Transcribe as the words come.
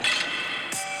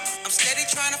steady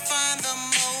trying to find the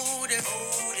motive.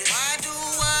 Why do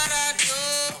what I do?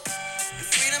 And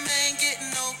freedom ain't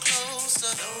getting no closer.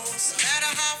 No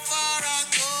matter how far I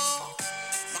go,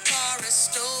 my car is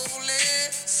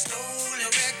stolen. No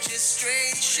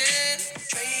registration.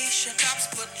 Cops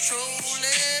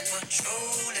patrolling.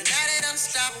 And now they done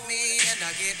stop me and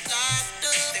I get locked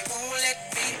up. They won't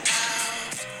let me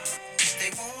out.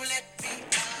 They won't let me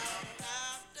out.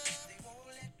 Locked up. They won't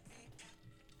let me out.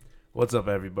 What's up,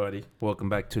 everybody? Welcome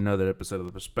back to another episode of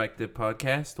the Perspective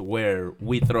Podcast, where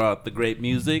we throw out the great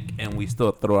music and we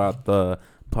still throw out the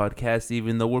podcast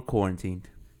even though we're quarantined.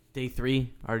 Day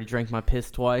 3. I already drank my piss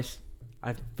twice.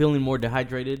 I'm feeling more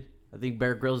dehydrated. I think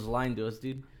Bear Grylls is lying to us,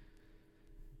 dude.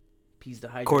 He's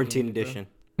dehydrated. Quarantine edition.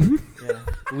 Yeah.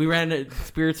 We ran.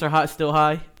 Spirits are hot, still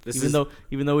high.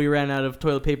 Even though we ran out of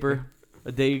toilet paper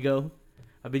a day ago.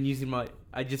 I've been using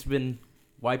I just been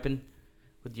wiping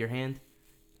with your hand.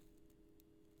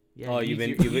 Yeah.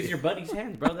 Use your buddy's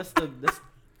hand, bro.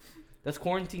 That's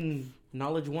quarantine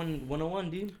knowledge 101,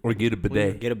 dude. Or get a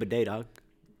bidet. Get a bidet, dog.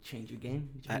 Change your game,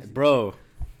 bro.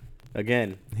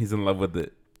 Again, He's in love with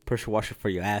it. pressure washer for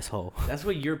your asshole. That's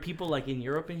what your people like in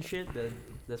Europe and shit.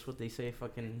 That's what they say.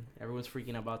 Fucking everyone's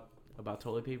freaking about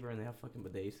toilet paper and they have fucking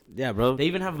bidets. Yeah, bro. They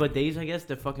even have bidets, I guess,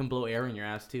 that fucking blow air in your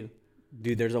ass too.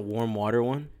 Dude, there's a warm water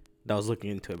one that I was looking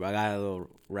into it, but I got a little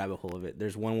rabbit hole of it.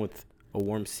 There's one with a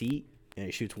warm seat and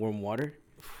it shoots warm water.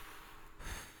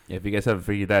 Yeah, if you guys haven't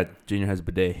figured that, Junior has a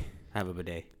bidet. Have a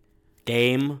bidet.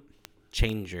 Game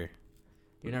changer.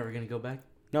 You're never gonna go back.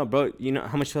 No, bro. You know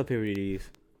how much toilet paper do you use?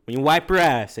 When you wipe your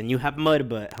ass and you have mud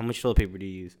butt, how much toilet paper do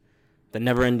you use? The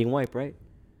never-ending wipe, right?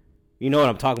 You know what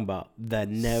I'm talking about. The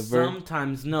never.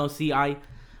 Sometimes no. See,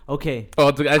 okay. Oh,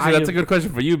 actually, that's a good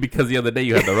question for you because the other day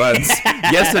you had the runs.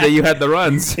 Yesterday you had the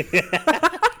runs.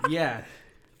 Yeah,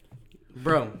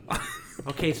 bro.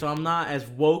 Okay, so I'm not as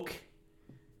woke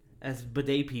as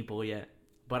bidet people yet,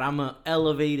 but I'm a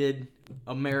elevated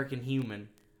American human.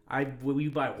 We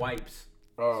buy wipes,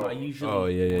 so I usually. Oh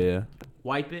yeah.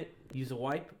 Wipe it. Use a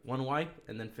wipe, one wipe,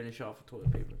 and then finish off with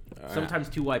toilet paper. Right. Sometimes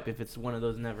 2 wipe if it's one of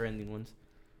those never-ending ones.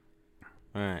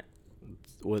 All right.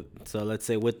 So let's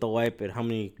say with the wipe, how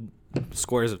many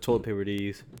squares of toilet paper do you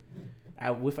use?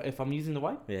 If I'm using the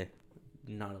wipe, Yeah.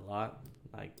 not a lot,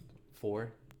 like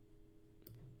 4.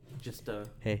 Just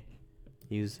Hey,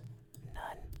 use.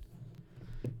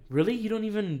 Really, you don't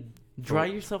even dry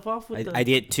yourself off with I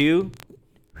did 2.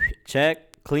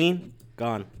 Check. Clean.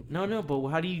 Gone. No, but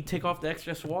how do you take off the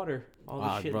excess water? All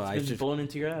the shit that's been blown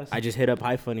into your ass. I just hit up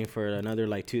High Funny for another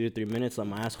like 2 to 3 minutes. Let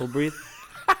my asshole breathe.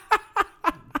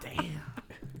 Damn,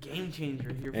 game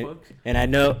changer here, and, folks. and I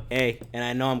know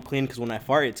I'm clean because when I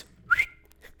fart, it's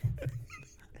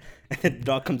and the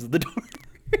dog comes to the door.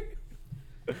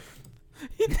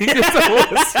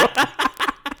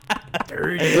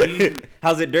 Dirty.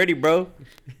 How's it dirty, bro?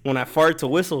 When I fart, it's a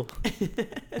whistle.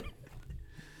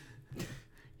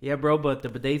 Yeah, bro, but the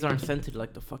bidets aren't scented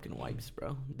like the fucking wipes,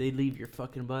 bro. They leave your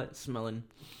fucking butt smelling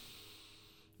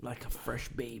like a fresh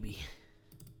baby.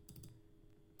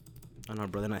 I know,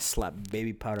 bro. Then I slap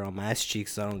baby powder on my ass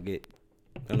cheeks so I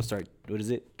don't start, what is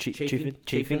it?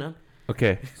 Chafing up.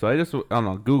 Okay, so I just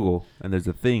on Google and there's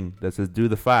a thing that says do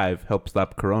the 5 help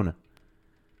stop corona.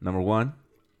 Number 1,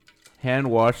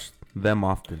 hand wash them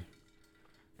often.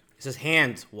 It says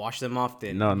hands, wash them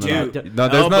often. No. Dude,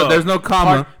 There's no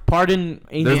comma. Pardon.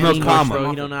 There's no English, comma. Bro.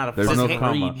 You don't know how to There's fucking no read.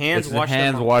 comma. Hands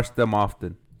Hands wash them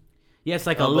often. Yeah, it's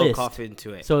like elbow a list. cough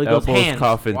into it. So it goes Elbows hands.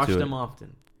 cough into Wash it. them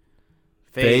often.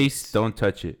 Face, don't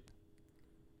touch it.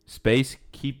 Space,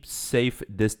 keep safe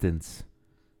distance.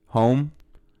 Home,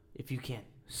 If you can.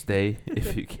 stay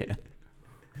if you can.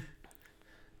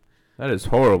 That is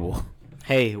horrible.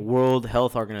 Hey, World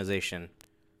Health Organization.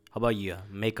 How about you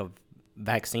make a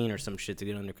vaccine or some shit to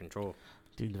get under control?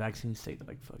 Dude, the vaccines take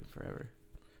like fucking forever.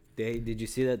 Did you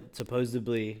see that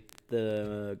supposedly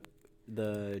the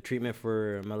treatment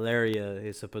for malaria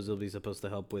is supposed to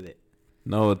help with it?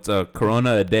 No, it's a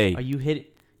corona a day. Are you hitting?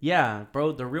 Yeah,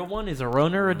 bro. The real one is a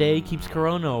Rona a day keeps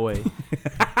Corona away.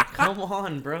 Come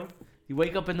on, bro. You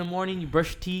wake up in the morning, you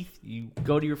brush your teeth, you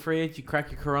go to your fridge, you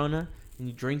crack your Corona, and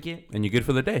you drink it, And you're good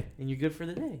for the day. and you're good for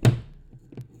the day.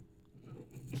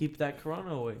 Keep that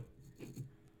Corona away.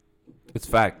 It's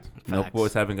fact. Milk Facts.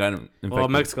 boys haven't gotten infected. Well,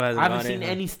 Mexico hasn't. I haven't got seen it,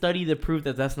 any study that proved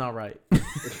that that's not right.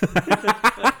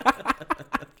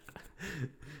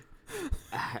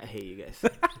 I hate you guys.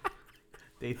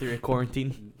 Day 3 of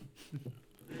quarantine.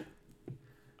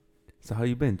 So how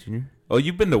you been, Junior? Oh,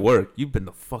 you've been to work. You've been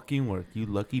to fucking work. You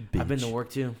lucky bitch. I've been to work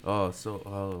too. Oh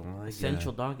my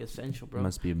Essential, God. dog. Essential, bro.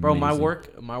 Must be amazing. Bro,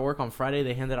 my work on Friday,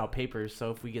 they handed out papers.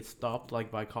 So if we get stopped like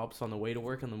by cops on the way to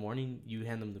work in the morning, you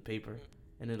hand them the paper,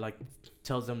 and it like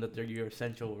tells them that you're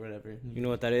essential or whatever. You know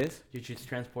what that is? You're just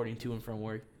transporting to and from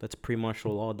work. That's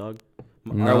pre-martial law, dog.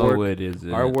 No, it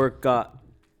isn't. Our work got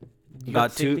You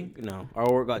got the same two. thing? No, our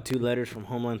work got 2 letters from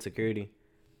Homeland Security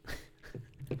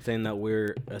saying that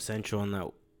we're essential and that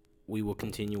we will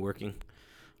continue working.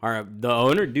 The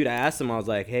owner, dude, I asked him. I was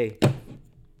like, "Hey,"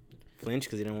 flinch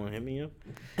because he didn't want to hit me up.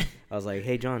 I was like,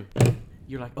 "Hey, John,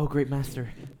 You're like, oh, great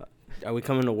master. are we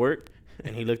coming to work?"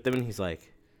 And he looked at me and he's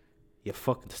like, "You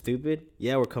fucking stupid?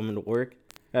 Yeah, we're coming to work.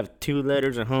 I have 2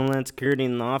 letters in Homeland Security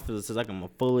in the office. It says like I'm a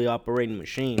fully operating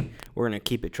machine. We're gonna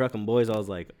keep it trucking, boys." I was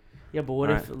like, Yeah, but what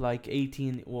All if like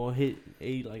 18 will hit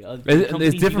a like other It's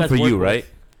companies different guys for work you, with? right?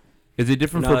 Is it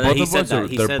different No, for that- both of us, or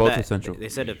he they're said both that- essential? They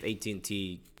said if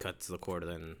AT&T cuts the cord,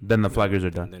 Then the flaggers are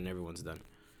done. then everyone's done.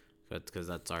 Because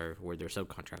that's we're their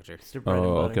subcontractor. It's their bread and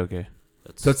Oh, butter. okay.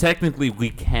 That's, So technically, we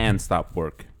can stop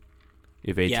work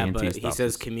if AT&T yeah, but stops he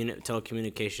says us.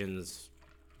 telecommunications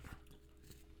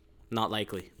not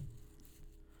likely.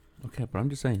 Okay, but I'm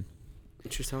just saying.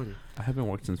 What you're telling you? I haven't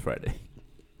worked since Friday,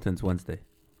 since Wednesday,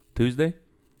 Tuesday.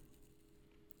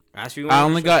 Ask you. I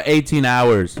only got 18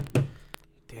 hours.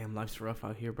 Damn, life's rough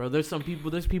out here, bro. There's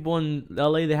people in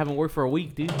LA that haven't worked for a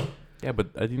week, dude. Yeah, but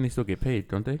I think they still get paid,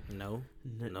 don't they? No,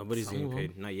 nobody's Some getting of 'em.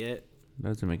 paid. Not yet. That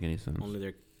doesn't make any sense. Only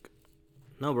they're.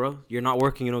 No, bro. You're not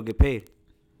working. You don't get paid.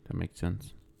 That makes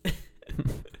sense.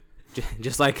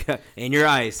 Just like in your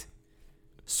eyes,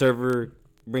 server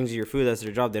brings you your food. That's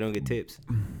their job. They don't get tips.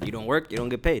 You don't work. You don't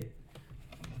get paid.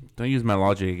 Don't use my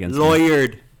logic against me.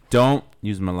 Lawyered. Don't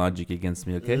use my logic against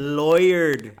me, okay?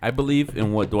 Lawyered. I believe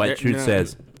in what Dwight Schrute No.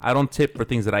 says. I don't tip for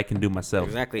things that I can do myself.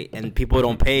 Exactly. And people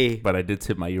don't pay. But I did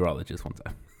tip my urologist one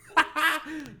time.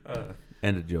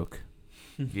 End of joke.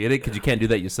 Get it? Because you can't do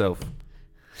that yourself.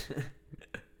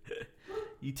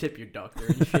 You tip your doctor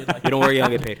and shit. Like, You don't worry. You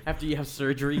don't get paid. after you have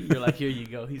surgery, you're like, here you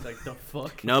go. He's like, the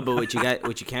fuck? No, but what you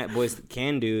can't, boys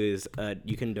can do is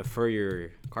you can defer your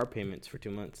car payments for 2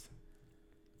 months.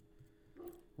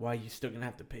 Why you still gonna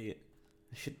have to pay it?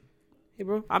 Shit. Hey,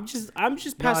 bro, I'm just No, I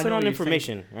passing know on what you're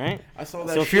information, right? I saw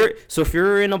that. So if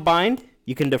you're in a bind,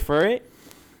 you can defer it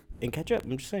and catch up.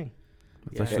 I'm just saying.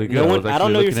 That's Yeah. actually good. No I one, was I don't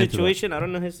actually know your looking into that. situation. I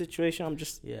don't know his situation. I'm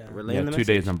just relaying the 2 message.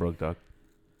 days I'm broke, dog.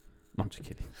 No, I'm just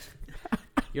kidding.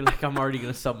 You're like, I'm already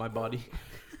gonna sell my body.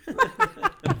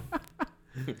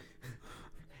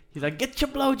 He's like, get your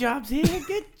blowjobs here.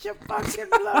 Get your fucking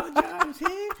blowjobs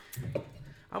here.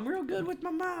 I'm real good with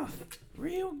my mouth.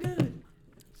 Real good.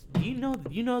 You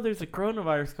know there's a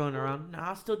coronavirus going around. No,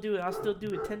 I'll still do it.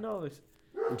 $10.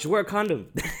 Just wear a condom.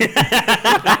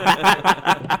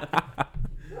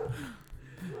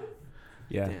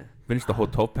 Yeah. Yeah. Finished the whole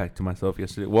 12 pack to myself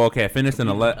yesterday. Well, okay, I finished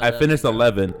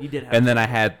 11. You did have And then I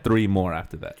had 3 more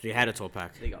after that. You had a 12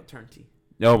 pack. They got turnty.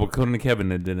 No, but according to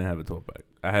Kevin, it didn't have a 12 pack.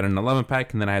 I had an 11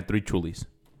 pack, and then I had 3 Trulies.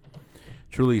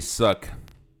 Trulies suck.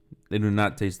 They do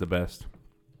not taste the best.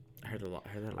 I heard that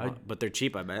a lot. But they're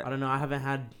cheap, I bet. I don't know. I haven't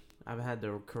had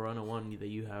the Corona one that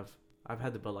you have. I've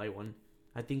had the Bud Light one.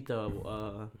 I think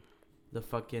the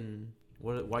fucking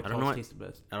White I don't know Claws what- taste the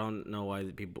best. I don't know why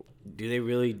the people do they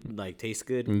really like taste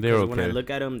good. They're 'Cause When I okay. look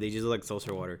at them, they just look like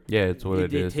seltzer water. Yeah, it's what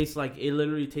it is. Tastes like it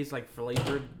literally tastes like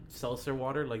flavored seltzer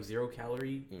water, like 0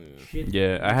 calorie shit.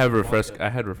 Yeah, I have Vodka. I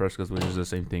had Refrescas, which is the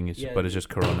same thing. Yeah, But it's just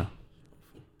Corona.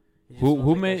 It just Who smells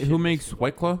like that who shit. makes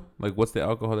White Claw? Like, what's the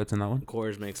alcohol that's in that one?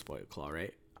 Coors makes White Claw,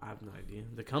 right? I have no idea.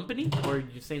 The company, or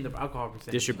you're saying the alcohol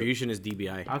percentage? Distribution is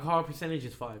DBI. Alcohol percentage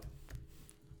is 5.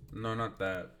 No, not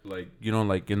that. Like, you know,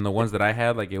 like in the ones that I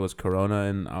had, like it was Corona,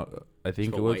 and I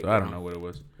think So it was. White I don't Claw. know what it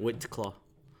was. White Claw.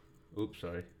 Oops,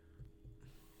 sorry.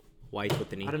 White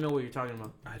with an E. I don't know what you're talking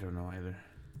about. I don't know either.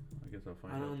 I guess I'll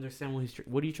find I don't out. understand what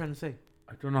what are you trying to say?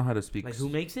 I don't know how to speak. Like who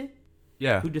makes it?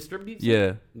 Yeah. Who distributes it?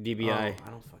 Yeah. DBI Oh, I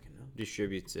don't fucking know.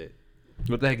 distributes it.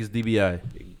 What the heck is DBI?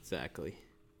 Exactly.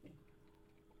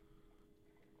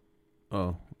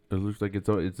 Oh, it looks like it's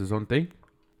its own thing.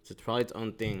 So it's probably its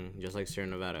own thing, just like Sierra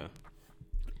Nevada.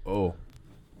 Oh.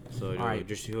 So Alright.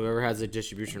 just whoever has the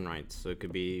distribution rights. So it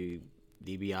could be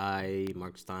DBI,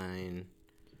 Mark Stein.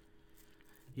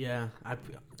 Yeah,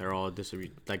 They're all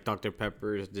distributed. Like Dr.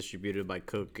 Pepper is distributed by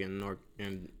Cook and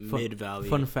Fun- Mid Valley.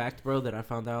 Fun fact, bro, that I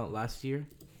found out last year.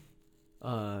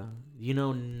 You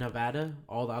know, Nevada,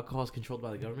 all the alcohol is controlled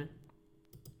by the government.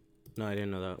 No, I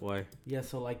didn't know that. Why? Yeah,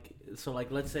 so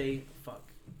let's say,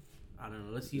 fuck, I don't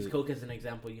know. Let's use Coke as an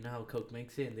example. You know how Coke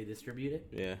makes it and they distribute it.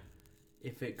 Yeah.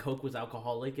 Coke was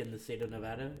alcoholic in the state of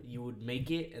Nevada, you would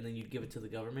make it and then you'd give it to the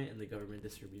government and the government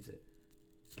distributes it.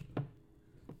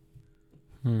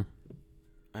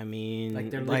 I mean, Like,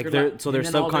 they're like liquor they're li- so they're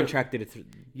and then all their- subcontracted through.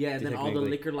 Yeah, and then all the Technically.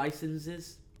 liquor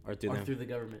licenses Or through are them. through the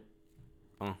government.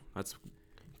 Oh, that's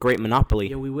great monopoly.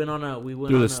 Yeah, we went on a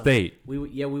Through the state. We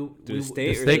yeah we Through the we- state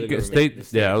The or state, the government? state, The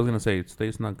state. yeah, I was gonna say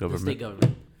state's not the government. state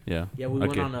government. Yeah. Yeah, we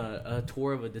went Okay. on a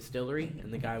tour of a distillery,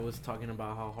 and the guy was talking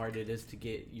about how hard it is to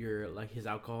get your his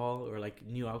alcohol or like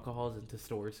new alcohols into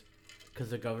stores, because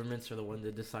the governments are the one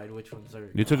that decide which ones are.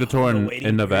 You took a tour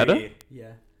in Nevada?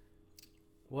 Yeah.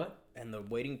 What? And the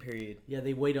waiting period. Yeah,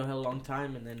 they wait a hell long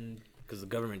time, and then Because the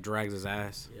government drags his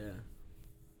ass. yeah,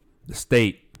 The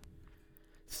state.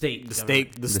 state The government.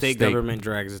 state, the state state. government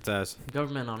drags its ass.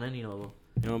 Government on any level.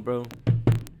 You know, bro.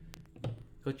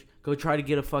 Go try to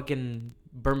get a fucking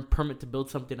permit to build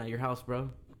something at your house,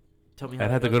 bro. Tell me how. I'd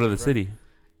that have to goes, go to the bro. city.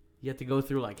 You have to go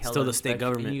through like hell. Still the state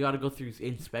government. You got to go through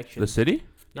inspection. The city?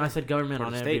 No, I said government For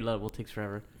on the every state. level takes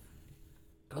forever.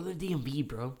 Go to the DMV,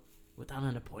 bro, without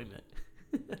an appointment.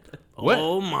 What?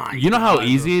 Oh my. You know how God,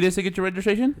 easy it is to get your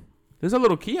registration? There's a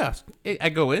little kiosk. I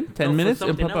go in, 10 No, for minutes, and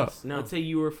something pop out. else. No. Let's say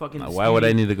you were fucking. Why would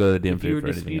I need to go to the If you DMV were for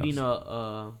anything disputing else?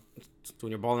 bro. When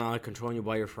you're balling out of control and you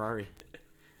buy your Ferrari.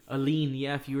 a lien,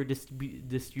 yeah. If you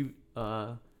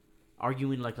were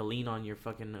arguing like a lien on your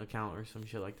fucking account or some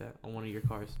shit like that on one of your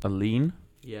cars, A lien?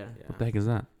 yeah, What the heck is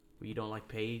that? where you don't like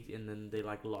pay and then they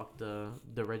like lock the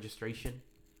registration.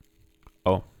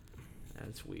 Oh.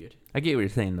 That's weird. I get what you're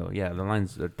saying, though. Yeah, the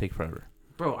lines take forever.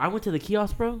 Bro, I went to the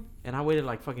kiosk, bro, and I waited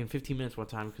like fucking 15 minutes one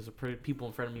time because the people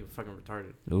in front of me were fucking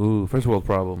retarded. Ooh, first world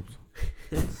problems.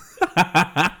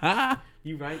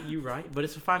 You right, but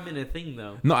it's a 5-minute thing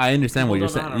though. No, I understand what People you're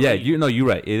don't know saying. how to Yeah, read. you're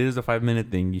right. It is a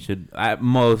 5-minute thing. You should at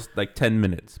most like 10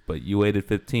 minutes, but you waited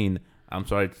 15. I'm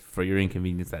sorry for your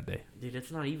inconvenience that day. Dude,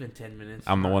 it's not even 10 minutes.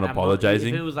 I'm the one At mo-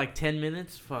 apologizing. If it was like 10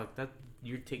 minutes, fuck, that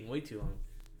you're taking way too long.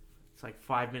 It's like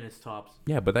 5 minutes tops.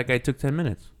 Yeah, but that guy took 10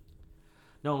 minutes.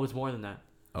 No, it was more than that.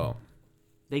 Oh.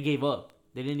 They gave up.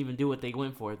 They didn't even do what they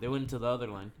went for. They went into the other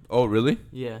line. Oh, really?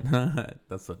 Yeah.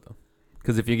 That's so dumb.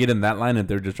 Because if you get in that line and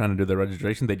they're just trying to do their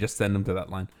registration, they just send them to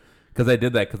that line. Because I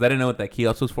did that because I didn't know what that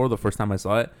kiosk was for the first time I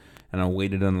saw it, and I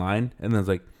waited in line, and then it's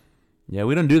like, yeah,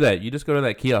 we don't do that. You just go to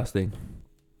that kiosk thing.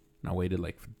 And I waited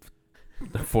like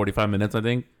 45 minutes, I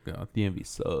think. Oh, DMV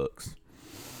sucks.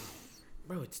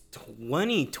 Bro, it's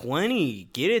 2020.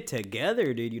 Get it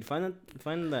together, dude. You'd find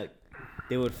that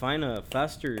they would find a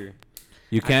faster.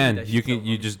 You I can. think that You shit's so can.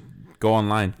 You funny. just go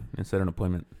online and set an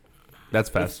appointment. That's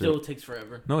It faster. still takes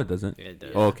forever. No, it doesn't. Yeah, it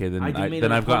does. Oh, okay, then made then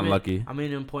an I've gotten appointment- lucky. I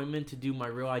made an appointment to do my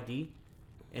real ID,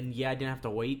 and yeah, I didn't have to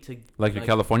wait to. Like your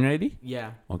California ID?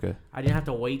 Yeah, Okay. I didn't have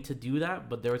to wait to do that,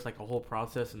 but there was like a whole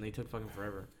process, and they took fucking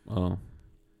forever. Oh.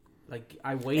 Like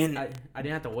I waited, And- I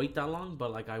didn't have to wait that long,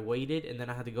 but like I waited, and then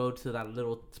I had to go to that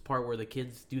little part where the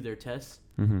kids do their tests,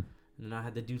 Mm-hmm. and then I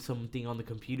had to do something on the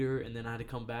computer, and then I had to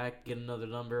come back, get another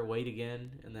number, wait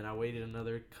again, and then I waited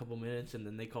another couple minutes, and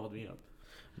then they called me up.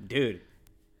 Dude,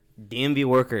 DMV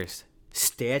workers,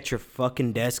 stay at your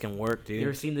fucking desk and work, You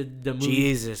ever dude. seen the movie?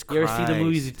 Jesus You ever Christ. seen the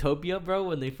movie Zootopia, bro?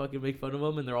 When they fucking make fun of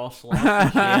them and they're all sloths. and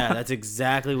shit? Yeah, that's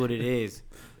exactly what it is.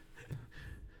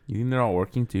 You think they're all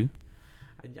working too?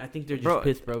 I think they're just Bro.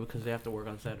 pissed, bro, because they have to work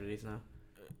on Saturdays now.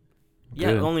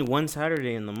 Yeah, Good. only one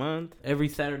Saturday in the month. Every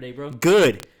Saturday, bro.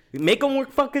 Good. Make them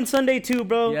work fucking Sunday too,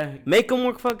 bro. Yeah. Make them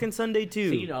work fucking Sunday too.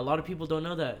 See, a lot of people don't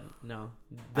know that. No.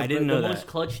 I didn't know the that. most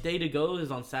clutch day to go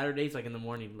is on Saturdays, like in the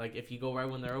morning. Like if you go right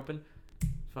when they're open,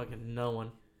 fucking no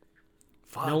one.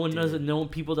 Fuck, no one dude. knows. No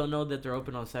people don't know that they're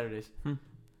open on Saturdays.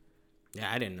 Yeah,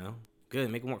 I didn't know. Good.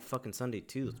 Make them work fucking Sunday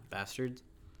too, those bastards.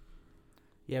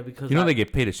 Yeah, because You know I- they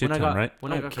get paid a shit when I ton, got right?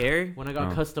 when I I don't got care. when I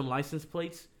got Oh. custom license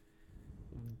plates,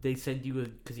 they send you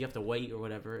because you have to wait or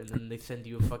whatever, and then they send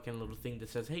you a fucking little thing that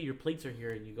says, "Hey, your plates are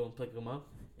here," and you go and pick them up.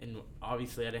 And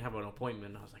obviously, I didn't have an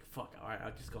appointment. I was like, "Fuck, all right,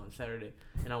 I'll just go on Saturday."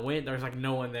 And I went. There was like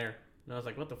no one there, and I was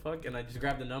like, "What the fuck?" And I just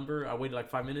grabbed the number. I waited like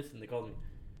 5 minutes, and they called me.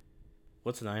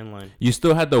 What's the 9 line? You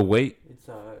still had to wait. It's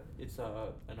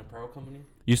an apparel company.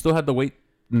 You still had to wait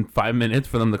 5 minutes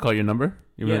for them to call your number.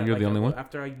 You're like, the only one.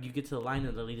 After you get to the line,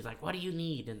 and the lady's like, "What do you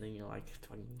need?" And then you're like,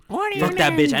 fucking, Fuck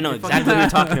that bitch. I know You're exactly what you're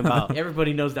talking about.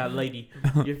 everybody knows that lady.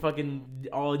 You're fucking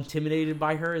all intimidated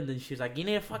by her, and then she's like, "You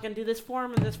need to fucking do this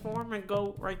form and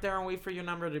go right there and wait for your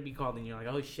number to be called." And you're like,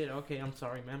 "Oh shit, okay, I'm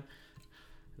sorry, ma'am."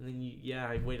 And then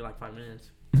I waited like 5 minutes.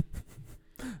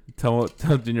 Tell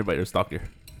Junior about your stalker.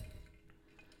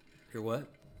 Your what?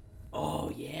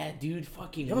 Oh yeah, dude,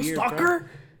 fucking You have a weird, stalker?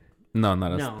 No,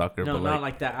 not a No, stalker, no, but not like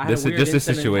like that. I this had is a weird just a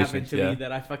incident situation, happen to yeah. me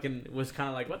that I fucking was kind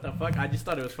of like, "What the fuck?" I just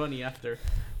thought it was funny after.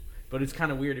 but it's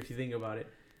kind of weird if you think about it.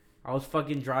 I was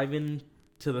fucking driving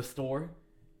to the store,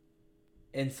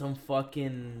 and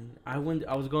I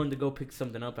was going to go pick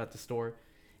something up at the store,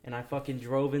 and I fucking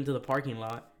drove into the parking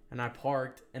lot. And I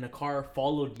parked, and a car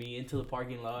followed me into the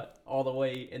parking lot all the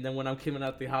way. And then when I'm coming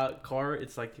out the hot car,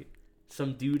 it's like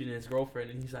some dude and his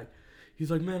girlfriend, and he's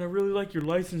like, man, I really like your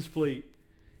license plate.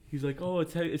 He's like, oh,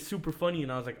 it's super funny, and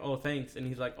I was like, oh, thanks. And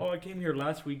he's like, oh, I came here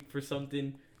last week for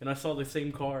something, and I saw the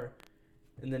same car.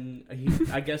 And then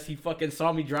I guess he fucking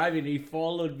saw me driving, and he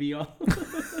followed me all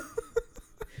the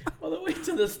way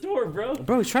to the store, bro.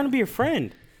 Bro, he's trying to be your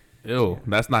friend. Ew,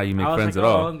 that's not how you make I was friends like, at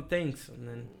all. oh, thanks. And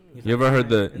then he's You like, ever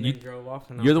heard "Alright," the- and you- then drove off,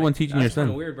 and I you're was the one like, teaching your that's kinda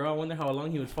son. weird, bro. I wonder how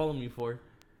long he was following me for.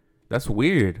 That's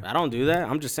weird. I don't do that.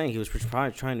 I'm just saying he was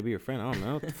probably trying to be your friend. I don't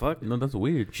know. What the fuck? No, that's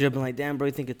weird. Should have been like, damn, bro,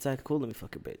 you think it's that cool? Let me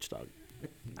fuck your bitch, dog.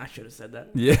 I should have said that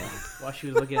Yeah. while she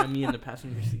was looking at me in the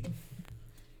passenger seat.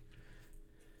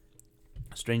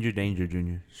 Stranger danger,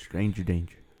 Junior. Stranger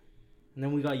danger. And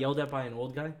then we got yelled at by an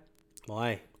old guy.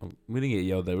 Why? We didn't get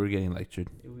yelled at. We were getting lectured.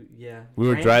 Yeah. We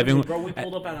were driving- Bro, we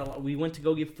pulled up at we went to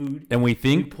go get food. And we We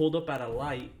think pulled up at a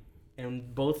light,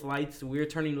 and both lights, we were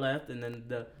turning left, and then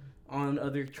the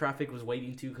other traffic was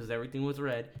waiting too because everything was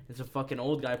red. And some fucking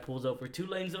old guy pulls over 2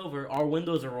 lanes over. Our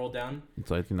windows are rolled down.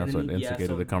 so. I think that's And what then he- yeah,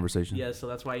 instigated so- the conversation. Yeah, so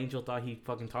that's why Angel thought he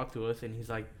fucking talked to us, and he's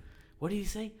like, "What did he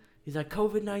say?" He's like,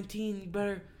 "COVID-19, you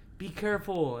better be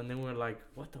careful." And then we're like,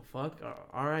 "What the fuck?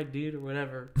 All right, dude, or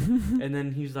whatever." And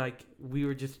then he's like, we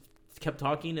were just kept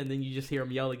talking, and then you just hear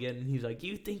him yell again, and he's like,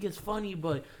 "You think it's funny,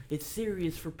 but it's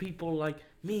serious for people like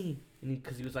me." And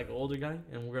because he was like an older guy,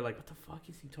 and we're like, "What the fuck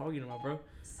is he talking about, bro?"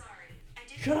 Sorry, I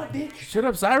didn't Shut up, bitch. Shut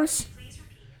up, Cyrus. Please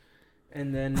repeat.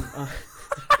 And then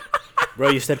Bro,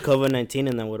 you said COVID-19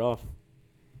 and then went off.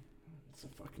 it's a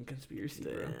fucking conspiracy,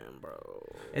 bro. Damn, bro.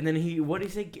 And then what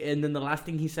did he say? And then the last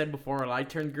thing he said before our light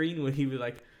turned green, when he was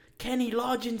like, "Kenny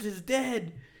Loggins is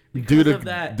dead because Due to- of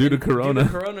that, due to and- corona." due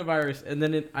to coronavirus." And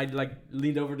then I like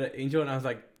leaned over to Angel, and I was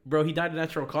like, "Bro, he died of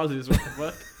natural causes. What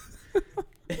the fuck?"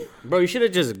 Bro, you should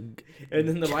have just... And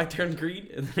then the light turned green,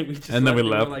 and then we just And then we were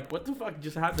left. like, "What the fuck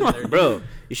just happened there?" Bro,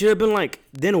 you should have been like,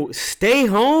 then stay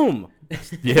home.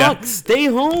 Yeah. Fuck, stay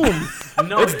home.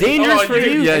 No, It's dangerous for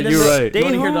you. Yeah, And then you're right. You Stay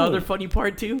want to hear the home. other funny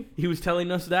part too? He was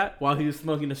telling us that while he was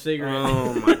smoking a cigarette.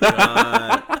 Oh my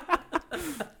god.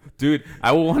 Dude,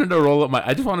 I wanted to roll up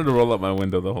I just wanted to roll up my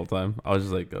window the whole time. I was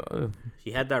just like,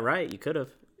 You had that right. You could have.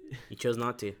 You chose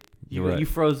not to. you're right. You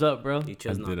froze up, bro. You I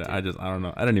chose not did it. to. I don't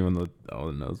know. I didn't even know. Oh,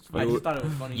 no. It's I funny. just thought it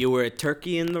was funny. You were a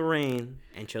turkey in the rain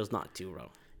and chose not to, bro.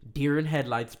 Deer in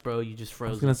headlights, bro. You just I was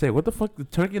froze going to up. say, what the fuck? The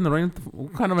turkey in the rain?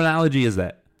 What kind of analogy is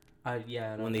that?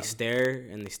 Yeah. I don't When they know.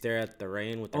 stare at the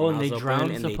rain with their Oh, and mouths they open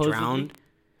drowned, and they supposedly? drowned.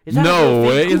 Is that a No real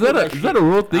way. thing? Is Google that a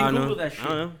real I thing? don't know. Google that I shit.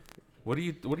 don't know. What do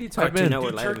you type Cartoon in? Network.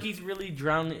 Do Live. turkeys really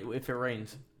drown if it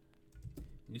rains?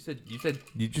 Did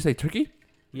you just say turkey?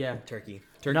 Yeah. Turkey.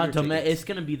 Not or chickens? it's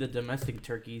gonna be the domestic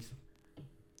turkeys.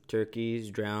 Turkeys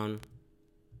drown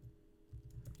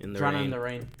in the Drown rain. in the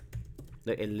rain.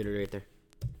 Look, it literally right there.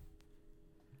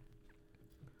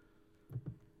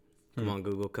 Come on,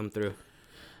 Google, come through.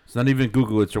 It's not even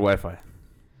Google. It's your Wi-Fi.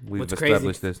 We've What's crazy-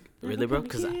 established this. Really, bro?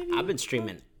 Because I've been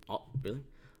streaming. Oh, really?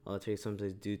 All it takes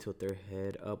sometimes do tilt their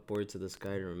head upwards to the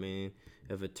sky to remain.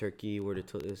 If a turkey were to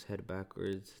tilt his head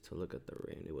backwards to look at the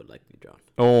rain, it would likely drown.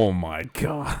 Oh my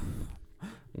god.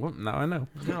 Well, now I know.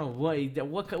 No,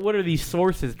 what are these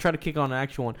sources? Try to kick on an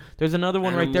actual one. There's another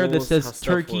one right there that Animals, how says stuff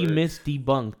turkey works. myth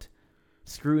debunked.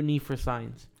 Scrutiny for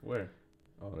science. Where?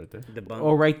 Oh, right there. The bump.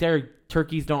 Oh, right there.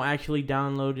 Turkeys don't actually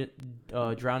drown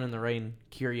in the rain.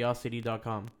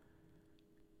 Curiosity.com.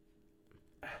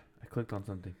 I clicked on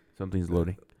something. Something's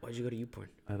loading. Why'd you go to YouPorn?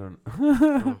 I don't.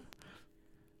 Oh,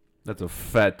 That's a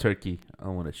fat turkey. I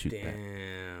want to shoot that.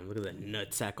 damn, look at that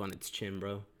nut sack on its chin,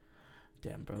 bro.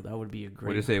 Damn, bro, that would be a What'd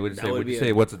great. you say? What'd you That say? would What'd you be say?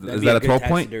 a- What's that'd is be that a good 12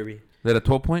 taxi point? derby. Is that a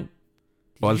 12 point?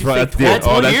 Oh, Did that's you right. say That's deer.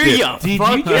 12 Oh, that's deer, deer. ya Did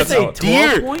fuck? you just say That 12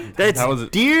 deer? point? That's That was-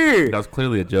 deer. That was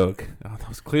clearly a joke. Oh, that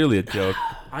was clearly a joke.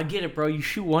 I get it, bro. You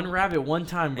shoot one rabbit one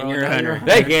time, bro. And you're a now hunter.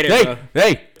 hunter. Hey, get it, hey, bro.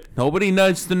 hey! Nobody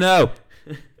needs to know.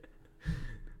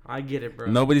 I get it, bro.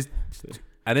 Nobody's.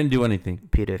 I didn't do anything.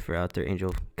 Peter, if you're out there,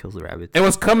 Angel kills the rabbits. It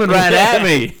was coming right at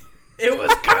me. It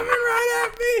was coming right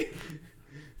at me.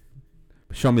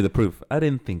 Show me the proof. I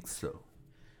didn't think so.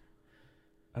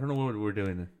 I don't know what we're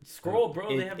doing. Scroll,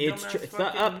 bro. They have It's dumbass true. It's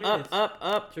not fucking up, myths.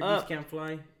 up. Turkeys can't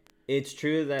fly. It's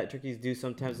true that turkeys do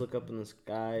sometimes look up in the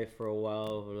sky for a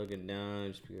while or looking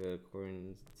down just because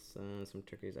according to the sun, some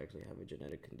turkeys actually have a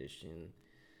genetic condition.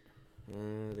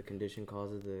 The condition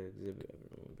causes the exhibit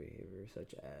abnormal behavior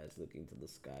such as looking to the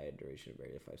sky a duration of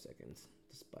barely 5 seconds,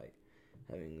 despite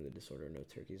having the disorder. No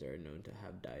turkeys are known to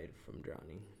have died from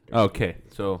drowning. Okay,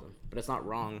 so But it's not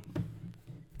wrong.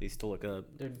 They still look up.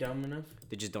 They're dumb enough.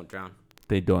 They just don't drown.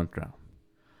 they don't drown.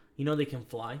 You know they can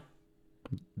fly.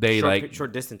 They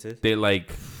short distances. they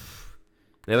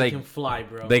They can fly,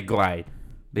 bro. they glide.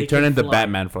 They They turn can into fly.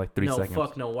 Batman for like 3 no, seconds.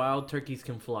 fuck no. Wild turkeys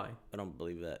can fly. I don't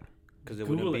believe that because they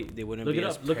Google wouldn't it. be. They wouldn't Look be it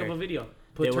as up. Look up par- a video.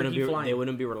 Put They wouldn't turkey be. flying. They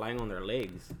wouldn't be relying on their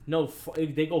legs. No,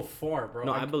 they go far, bro.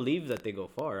 No, I believe that they go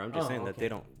far. I'm just Oh, saying that okay. they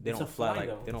don't. They It's don't a fly fly, like.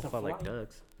 though. They don't It's a fly like fly.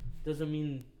 ducks. doesn't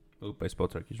mean Oop, I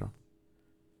spelled turkeys wrong.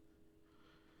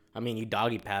 I mean, you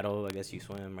doggy paddle. I guess you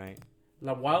swim, right?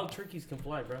 like wild turkeys can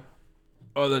fly, bro.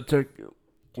 Oh, the turkey.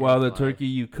 Wow, the fly. turkey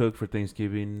you cook for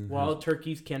Thanksgiving. Wild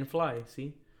turkeys can fly.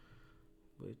 See,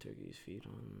 What turkeys feed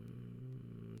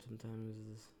on?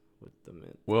 Sometimes with the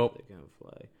myth Well- they can't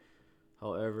fly.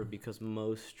 However, because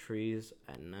most trees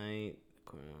at night,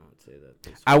 I don't say that.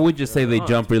 They I would just say they Oh,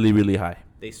 jump really, really high.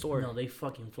 They soar. no, they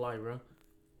fucking fly, bro.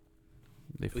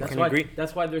 They We fly. That's can why. agree.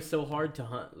 That's why they're so hard to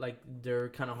hunt. Like they're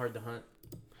kind of hard to hunt.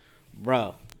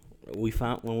 Bro, we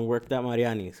found when we worked at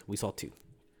Mariani's, we saw 2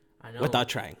 I know. without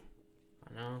trying.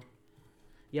 I know.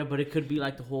 Yeah, but it could be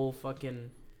like the whole fucking,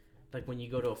 like when you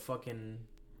go to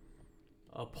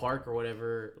a park or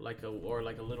whatever, like a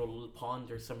little pond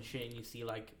or some shit, and you see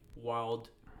like wild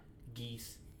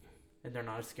geese, and they're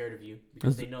not as scared of you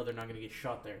because they know they're not gonna get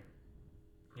shot there.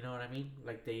 You know what I mean?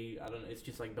 Like I don't know. It's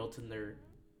just like built in their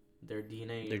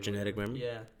DNA. Their or genetic whatever. memory?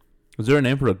 Yeah. Is there a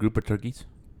name for a group of turkeys?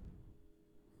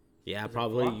 Yeah, Is it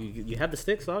probably. flock? You have the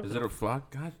sticks, dog. Is it a flock?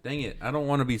 God dang it! I don't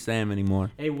want to be Sam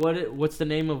anymore. Hey, what's the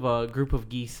name of a group of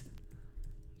geese?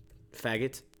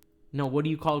 Faggots? No, what do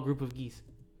you call a group of geese?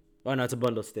 Oh no, it's a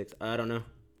bundle of sticks. I don't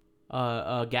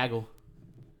know. Gaggle.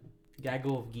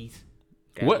 Gaggle of geese.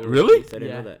 What, Gaggle really? geese, I didn't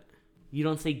Yeah. know that. You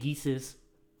don't say geeses,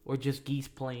 or just geese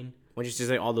plain. Why don't you just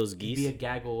say all those It'd geese? be a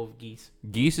gaggle of geese.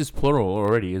 Geese is plural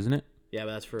already, isn't it? Yeah,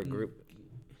 but that's for a group.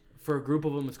 For a group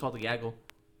of them, it's called a gaggle.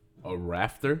 A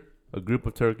rafter? A group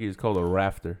of turkeys is called a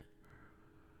rafter.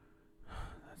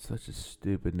 That's such a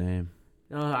stupid name.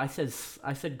 I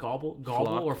said gobble,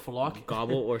 Flock. or flock.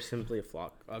 Gobble or simply a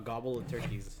flock. A gobble of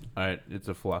turkeys. All right, it's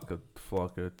a flock of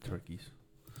turkeys.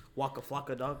 Waka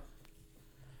flocka, dog.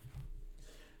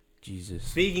 Jesus.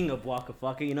 Speaking of waka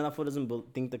flocka, you know that fool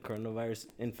doesn't think the coronavirus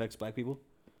infects black people?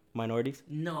 Minorities?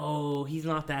 No, he's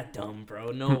not that dumb,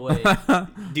 bro. No way.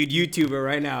 Dude, YouTuber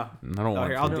right now. I don't Oh, want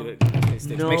here, to. I'll do it.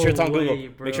 No Make sure it's on way, Google.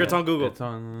 bro. Make sure it's on Google. It's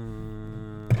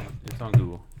on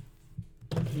Google.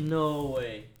 No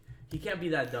way. He can't be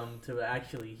that dumb to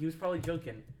actually. He was probably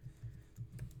joking.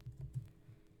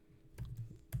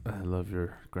 I love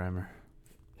your grammar.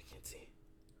 I can't see.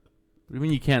 What do you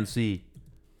mean you can't see?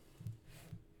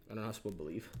 I don't know how to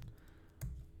believe.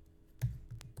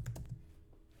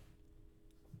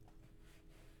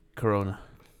 Corona.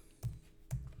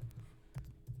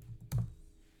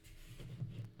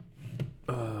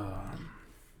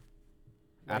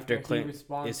 After Right there, he Clint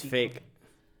responds, is he- fake.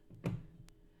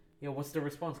 Yeah, what's the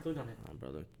response? Click on it. Oh,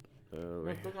 brother.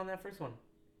 No, click on that first one.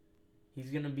 He's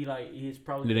gonna be like, he's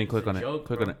probably. You didn't it's click a on it. joke,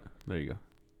 Click bro. on it. There you go.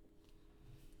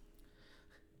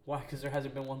 Why? Because there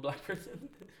hasn't been one black person.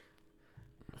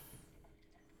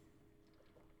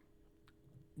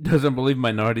 Doesn't believe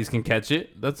minorities can catch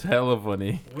it? That's hella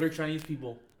funny. What are Chinese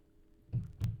people?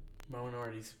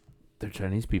 Minorities. They're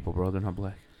Chinese people, bro. They're not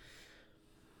black.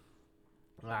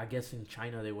 Well, I guess in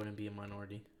China they wouldn't be a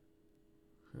minority.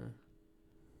 Huh.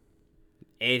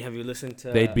 Aid, have you listened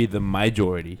to... They'd be the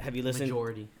majority. Have you listened...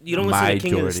 Majority. You don't listen to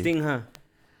King of the Majority. Sting, huh?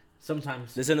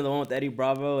 Sometimes. Listen to the one with Eddie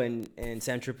Bravo and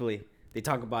Sam Tripoli. They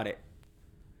talk about it.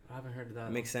 I haven't heard of that.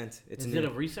 It makes sense. It's Is new. it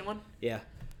a recent one? Yeah.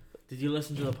 Did you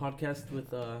listen to the podcast with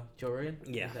Joe Rogan?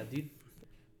 Yeah. With that dude?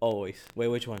 Always. Wait,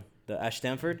 which one? The Ash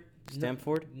Stanford?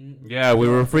 Stanford? Yeah, we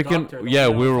were The freaking. doctor, the Yeah,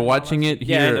 one that we was were in watching Dallas. it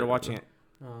Yeah, here. they're watching it.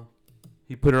 Oh.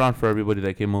 He put it on for everybody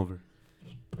that came over.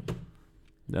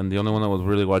 And the only one that was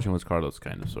really watching was Carlos,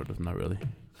 kind of, sort of, not really.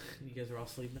 You guys are all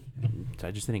sleeping?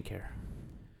 I just didn't care.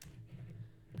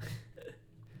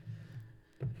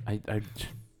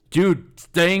 Dude,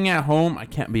 staying at home, I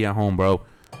can't be at home, bro.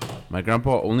 My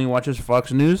grandpa only watches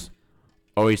Fox News,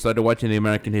 or he started watching the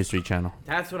American History Channel.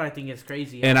 That's what I think is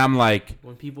crazy. And I'm like,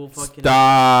 when people fucking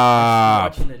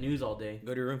stop. watching the news all day.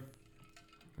 Go to your room.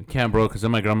 I can't, bro, because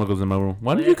then my grandma goes in my room.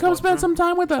 Why don't Play you come Xbox, spend bro. some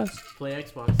time with us? Play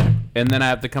Xbox. And then I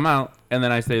have to come out, and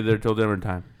then I stay there till dinner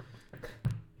time.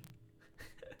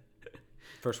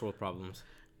 First world problems.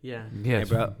 Yeah. Yes,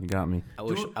 Hey, bro. you got me. I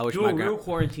wish do my a real grandma...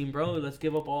 quarantine, bro. Let's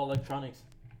give up all electronics.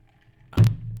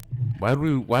 Why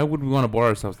would we want to bore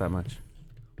ourselves that much?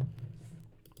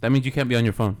 That means you can't be on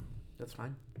your phone. That's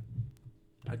fine.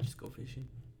 I'd just go fishing.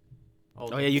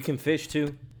 Oh yeah, you can fish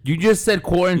too. You just said You can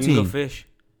go quarantine. fish.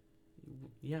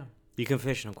 Yeah, You can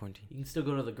fish in quarantine. you can still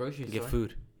go to the grocery You store. get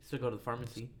food. Still go to the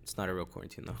pharmacy. It's not a real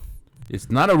quarantine though. It's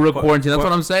not a real quarantine. That's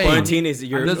what I'm saying. Quarantine is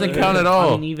your. It doesn't count at all.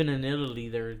 I mean, even in Italy,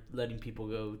 they're letting people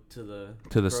go to the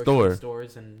To the grocery store.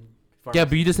 stores and. Yeah,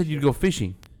 but you just said pharmacies. you'd go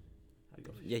fishing. I'd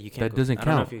go fishing. Yeah, you can't. That go, doesn't I don't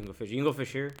know count. if you can go fish. You can go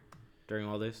fish here during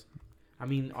all this. I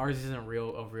mean, ours isn't a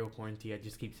real quarantine. I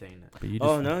just keep saying that. But you just,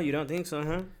 Oh no, you don't think so,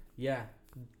 huh? Yeah.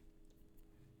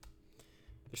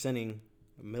 They're sending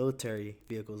military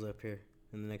vehicles up here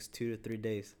in the next 2 to 3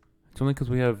 days. It's only because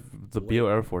we have the Wait. BO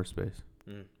Air Force Base.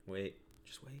 Wait,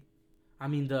 just wait. I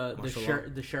mean, Martial law.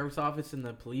 the sheriff's office and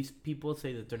the police people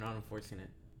say that they're not enforcing it.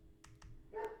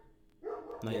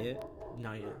 Not Yeah. yet.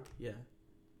 Not yet. Yeah.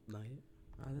 Not yet.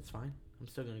 That's fine. I'm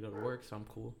still gonna go to work, so I'm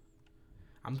cool.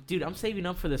 I'm saving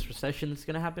up for this recession that's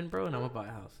gonna happen, bro, and I'm gonna buy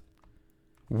a house.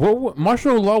 What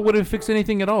martial law wouldn't fix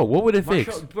anything at all. What would it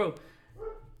fix? Bro,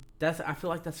 I feel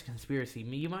like that's a conspiracy.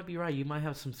 You might be right. You might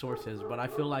have some sources, but I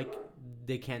feel like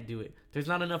they can't do it. There's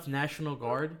not enough National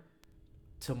Guard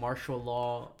to martial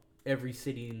law every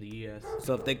city in the U.S.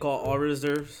 So if they call all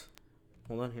reserves,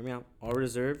 hold on, hear me out. All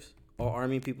reserves, all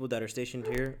Army people that are stationed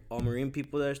here, all Marine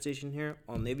people that are stationed here,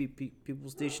 all Navy people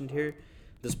stationed here,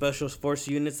 the special force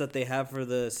units that they have for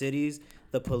the cities,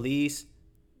 the police,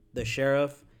 the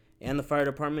sheriff, and the fire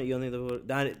department.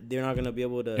 They're not gonna be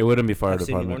able to. It wouldn't be fire have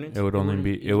city department. ordinance? It would only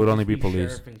be. It would only be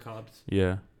police. Sheriff and cops.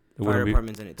 Yeah. It Fire wouldn't be.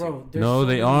 department's in it too. Bro, there's No, so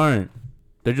they many- aren't.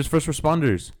 They're just first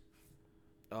responders.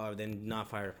 Oh, then not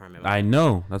fire department. I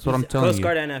know. That's what I'm telling Coast you.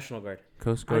 Guard and National Guard.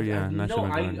 Coast Guard, yeah. National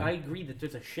Guard. I agree that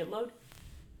there's a shitload,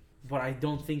 but I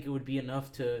don't think it would be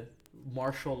enough to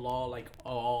martial law like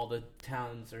all the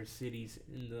towns or cities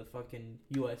in the fucking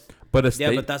U.S. But a state,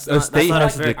 Yeah, but that's a not. state That's not, a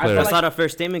has to fair, declare. that's it. not a fair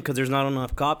statement because there's not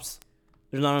enough cops.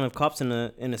 There's not enough cops in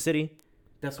a city.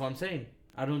 That's what I'm saying.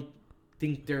 I don't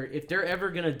think if they're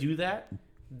ever gonna do that,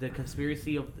 the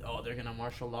conspiracy of they're gonna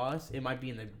martial law us, it might be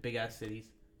in the big ass cities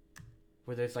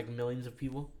where there's like millions of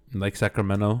people. Like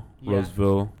Sacramento, Yeah.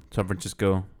 Roseville, San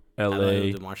Francisco,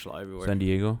 L.A., The martial law everywhere. San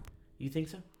Diego. You think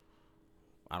so?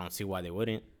 I don't see why they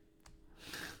wouldn't.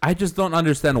 I just don't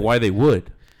understand why they would.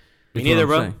 Me Is what neither, I'm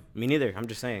bro. saying. Me neither. I'm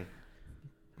just saying.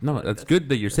 No, that's good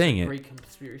that you're saying it. Great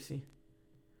conspiracy.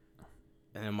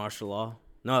 And then martial law.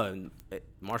 No,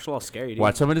 martial law scary, dude.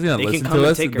 Watch, somebody's gonna They can listen come to and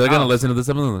us. They're take your gonna house. listen to this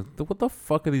episode. and like, what the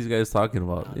fuck are these guys talking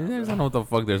about? You guys don't know what the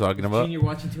fuck they're talking about. Junior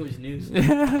watching too much news.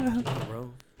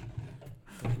 Bro.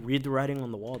 Read the writing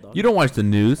on the wall, dog. You don't watch the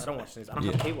news, I don't watch things. I don't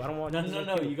Yeah. have cable. I don't watch.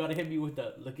 No. You gotta hit me with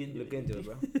the look into Look it. into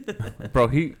it, bro. bro.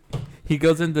 He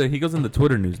goes into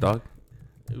Twitter news, dog.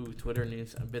 Ooh, Twitter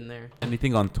news. I've been there.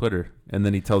 Anything on Twitter, and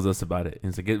then he tells us about it.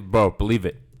 And he's like, bro, believe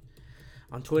it.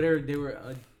 On Twitter, they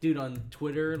were dude on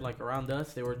Twitter, like around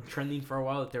us, they were trending for a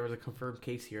while that there was a confirmed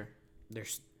case here.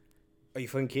 Are you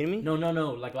fucking kidding me? No,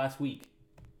 like last week,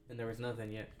 and there was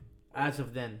nothing yet. As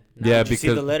of then. Yeah, Did you see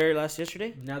because the letter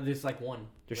yesterday? Now there's like one.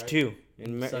 There's right? two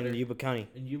in Sutter. Yuba County.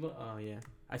 In Yuba? Oh yeah,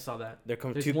 I saw that. They're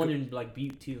coming. There's Two. one in like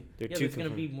Butte too. They're Yeah, two there's gonna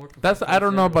be more. that's I confirmed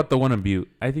don't know cases about the one in Butte.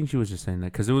 I think she was just saying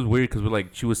that because it was weird because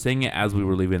she was saying it as we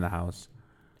were leaving the house.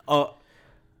 Oh,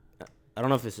 I don't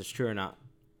know if this is true or not,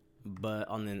 but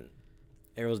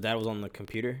Errol's dad was on the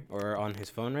computer or on his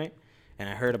phone, right? And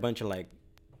I heard a bunch of like,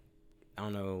 I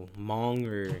don't know, Hmong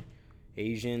or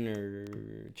Asian or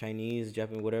Chinese,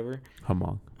 Japanese, whatever.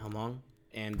 Hmong. Hmong.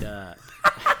 And I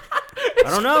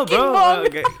don't know, bro.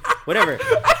 Okay, whatever.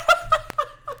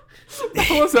 That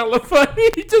was hella funny.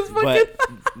 He just fucking.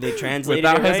 But they translated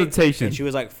Without it, right? hesitation. And she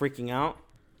was like freaking out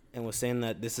and was saying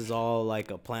that this is all like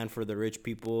a plan for the rich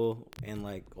people and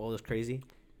like all this crazy.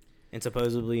 And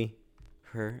supposedly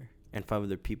her and 5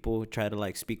 other people tried to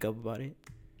like speak up about it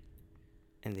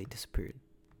and they disappeared.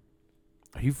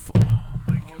 Are you?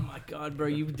 Oh my god, bro,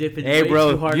 you dipping Hey, way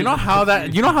bro, too hard. You know into how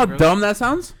that? You know how bro. dumb that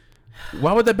sounds?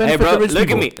 Why would that Hey, benefit bro, the rich look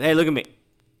people? at me. Hey, look at me.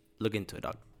 Look into it,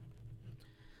 dog.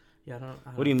 Yeah, I don't.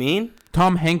 What do you mean?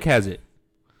 Tom Hank has it,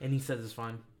 And he says it's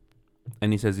fine.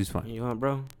 and he says he's fine. You want,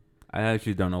 bro? I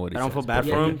actually don't know what he I don't says. feel bad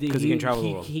but- for him because he can travel the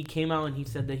he, world. he came out and he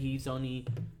said that he's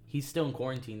still in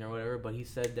quarantine or whatever, but he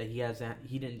said that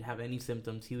he didn't have any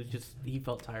symptoms. He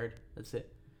felt tired. That's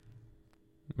it.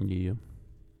 Yeah.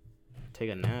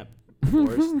 Take a nap,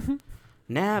 Forrest.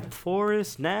 Nap,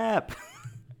 Forrest, nap.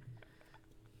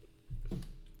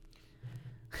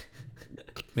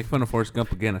 Make fun of Forrest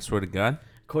Gump again. I swear to God.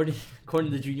 According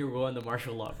to Junior, we're going to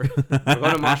martial law, bro. We're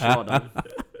going to martial law, dog.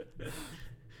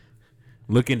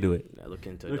 Look into it. Yeah, look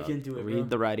into it. Look dog. into it, Read bro.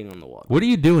 the writing on the wall. What are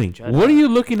you doing? Shut What up. are you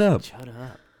looking up? Shut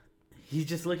up. He's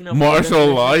just looking up Martial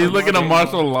law. He's I'm looking at scared,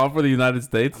 martial law for the United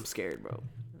States. I'm scared, bro.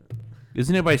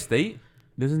 Isn't it by state?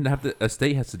 Doesn't have to. A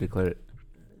state has to declare it.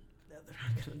 They're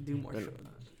not gonna do more. Shit.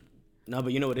 No,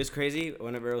 but you know what is crazy?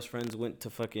 One of Errol's friends went to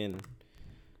fucking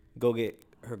go get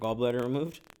her gallbladder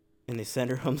removed, and they sent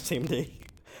her home the same day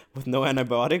with no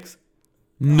antibiotics.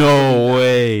 No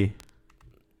way.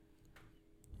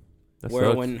 That Where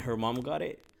sucks. when her mom got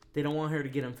it, They don't want her to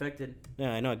get infected.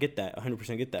 yeah, I know, I get that,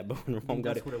 100% get that. But when her mom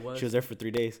got That's it, what it was. she was there for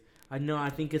 3 days. I know. I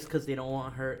think it's because they don't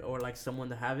want her or like someone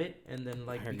to have it, and then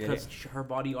like Her get because her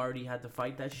body already had to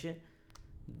fight that shit.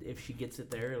 If she gets it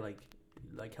there, like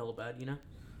hella bad, you know.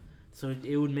 So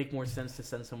it would make more sense to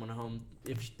send someone home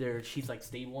if she's like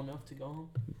stable enough to go home.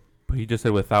 But he just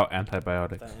said without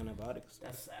antibiotics. Without antibiotics.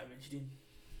 That's savage, dude.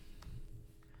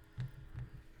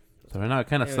 So right now it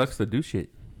kind of Anyways. sucks to do shit.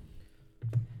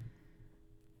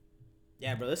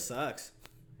 Yeah, bro, this sucks.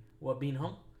 What, being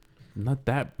home? Not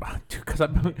that, dude. Cause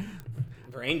I'm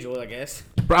For Angel, I guess.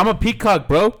 a peacock,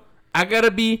 bro. I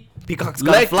gotta be Peacocks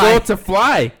gotta let fly. go to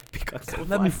fly. Peacocks don't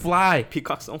Let fly. me fly.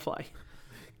 Peacocks don't fly.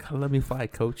 Gotta let me fly,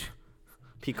 coach.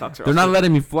 Peacocks are They're not also-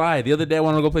 letting me fly. The other day I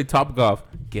wanted to go play Top Golf.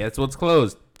 Guess what's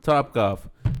closed? Top Golf.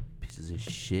 Pieces of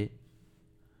shit.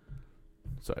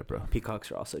 Sorry, bro.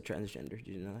 Peacocks are also transgender. Did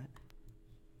you know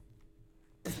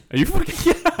that? Are you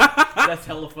fucking? That's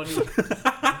hella funny.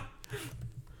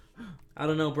 I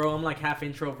don't know, bro. I'm like half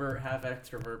introvert, half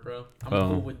extrovert, bro. I'm Oh.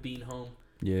 cool with being home.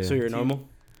 Yeah. So you're Dude. normal?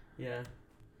 Yeah.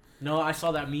 No, I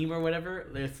saw that meme or whatever.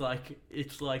 It's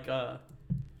like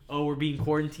oh, we're being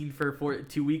quarantined for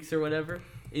 2 weeks or whatever.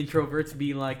 Introverts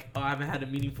being like, oh, I haven't had a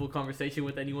meaningful conversation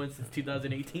with anyone since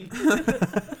 2018.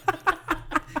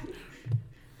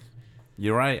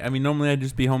 You're right. I mean, normally I'd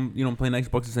just be home, playing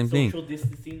Xbox, the same thing. Social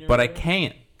distancing. Or But I whatever.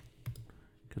 can't.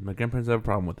 Because my grandparents have a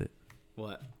problem with it.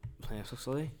 What? Playing Xbox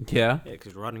all day? Yeah. Yeah,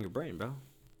 because you're rotting your brain, bro.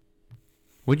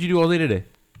 What'd you do all day today?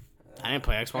 I didn't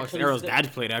play Xbox. Actually, Errol's stu-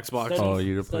 dad played Xbox. Studies, Oh,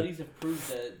 you play- studies have proved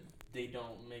that they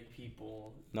don't make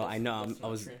people. No, I know. that's I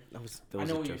not was. true. That was. I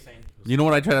know what you're saying. You know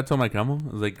what I tried to tell my grandma?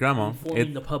 I was like, Grandma,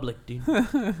 Informing the public, dude.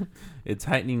 it's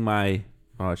heightening my,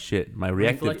 my reactive time.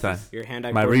 Reflexes? Your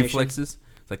hand-eye My coordination. reflexes.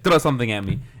 It's like, throw something at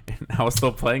me. And I was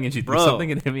still playing and she threw Bro.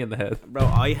 something and hit me in the head. Bro,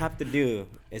 all you have to do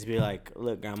is be like,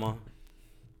 look, Grandma,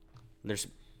 there's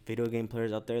video game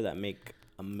players out there that make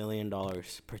 $1 million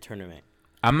per tournament.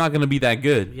 I'm not going to be that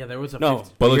good. Yeah, there was a No,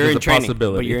 15 But but you're there's in a training.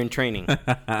 possibility. But you're in training.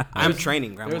 I'm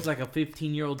training, Grandma. there was like a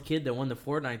 15-year-old kid that won the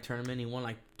Fortnite tournament. He won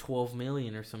like 12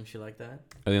 million or some shit like that.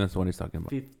 I think that's the one he's talking about.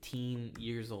 15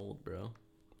 years old, bro.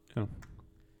 Oh.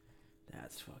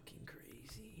 That's fucking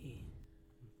crazy,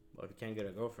 Well, if you can't get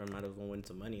a girlfriend, might as well win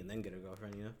some money and then get a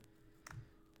girlfriend, you know?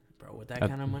 bro. With that That-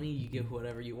 kind of money, you get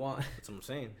whatever you want. That's what I'm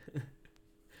saying.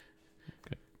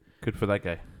 Good for that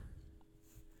guy.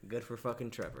 Good for fucking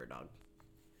Trevor, dog.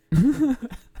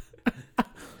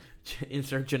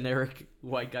 Insert generic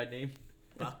white guy name.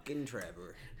 Fucking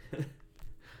Trevor.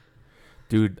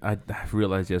 Dude, I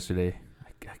realized yesterday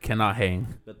I cannot hang.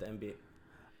 But the NBA.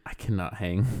 I cannot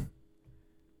hang.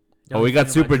 The Oh, only we got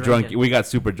thing about super drunk. drinking- We got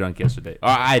super drunk yesterday. Oh,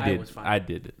 I did. was fine. I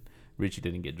did it. Richie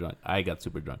didn't get drunk. I got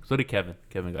super drunk. So did Kevin.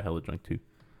 Kevin got hella drunk too.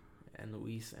 And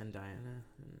Luis and Diana.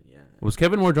 And yeah. Was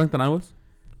Kevin more drunk than I was?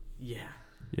 Yeah.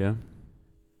 Yeah.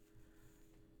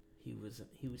 He was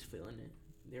feeling it.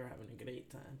 They were having a great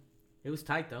time. It was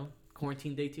tight though.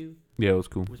 Quarantine day 2 Yeah, it was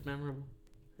cool. was memorable.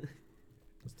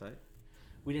 That's tight.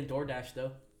 We didn't DoorDash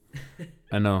though.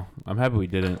 I know. I'm happy we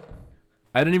didn't.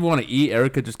 I didn't even want to eat.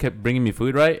 Erica just kept bringing me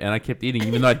food, right? And I kept eating,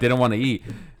 even though I didn't want to eat.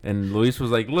 And Luis was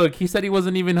like, "Look, he said he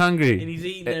wasn't even hungry." And he's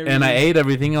eating And I everything. ate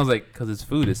everything. I was like, "Cause it's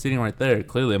food. It's sitting right there.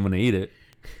 Clearly, I'm gonna eat it."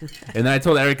 And then I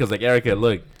told Erica, "I was like, Erica,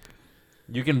 look,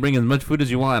 you can bring as much food as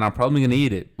you want, and I'm probably gonna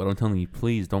eat it. But I'm telling you,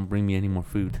 please don't bring me any more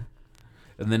food."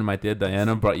 And then my dad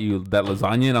Diana brought you that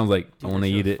lasagna, and I was like, Dude, "I want to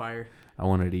that shit eat was it. Fire. I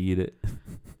wanted to eat it."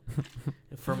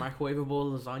 For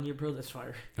microwavable lasagna, bro, that's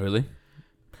fire. Really?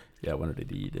 Yeah, I wanted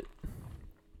to eat it.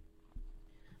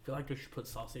 I feel like they should put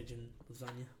sausage in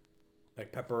lasagna.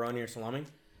 Like pepperoni or salami?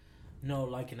 No,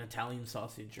 like an Italian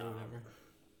sausage or whatever.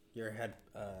 Your head,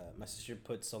 my sister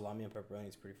put salami and pepperoni.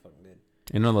 It's pretty fucking good.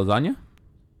 You know lasagna?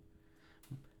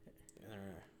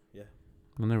 Yeah,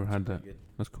 I never had pretty that. good.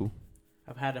 That's cool.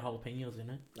 I've had jalapenos in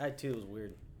it. I too was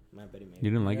weird. My buddy made You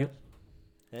it. didn't like Yeah.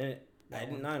 it? I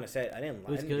didn't. Not gonna say I didn't.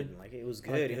 was I good. didn't like it. It was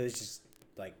I liked good. it. It was just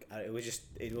like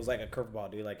it was like a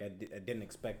curveball, dude. Like I didn't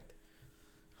expect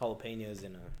jalapenos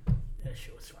in That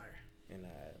shit was fire.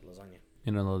 a lasagna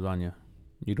In a lasagna,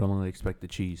 you'd only expect the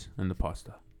cheese and the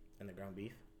pasta. and the ground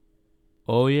beef.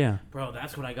 Oh yeah. Bro,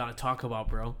 that's what I gotta talk about,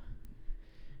 bro.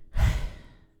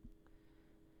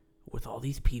 With all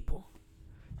these people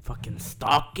fucking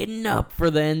stocking up for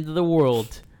the end of the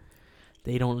world,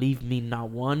 they don't leave me not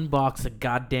one box of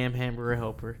goddamn hamburger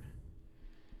helper.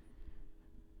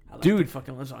 I like Dude, the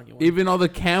fucking lasagna one. Even all the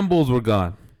Campbells were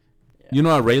gone. Yeah. You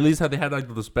know at Rayleigh's how they had like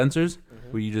the dispensers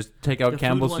where you just take out the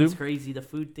Campbell food one's soup? crazy. The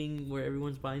food thing where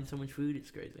everyone's buying so much food,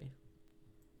 it's crazy.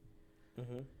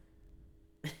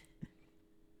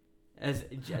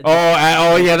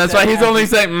 Oh, yeah, that's why he's only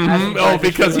saying, As- oh, as-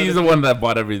 because as- he's the one that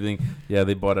bought everything. Yeah,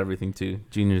 they bought everything too.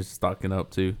 Junior's stocking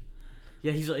up too.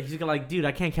 Yeah, he's like, dude,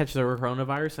 I can't catch the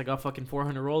coronavirus. I got fucking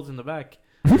 400 rolls in the back.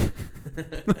 Got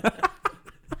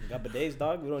bidets,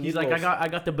 dog. We don't He's need like, those. I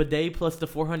got the bidet plus the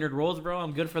 400 rolls, bro.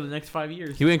 I'm good for the next 5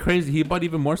 years. He went crazy. He bought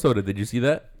even more soda. Did you see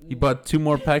that? He bought 2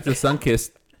 more packs of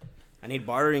Sunkist. I need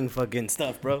bartering fucking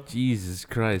stuff, bro. Jesus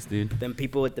Christ, dude. Them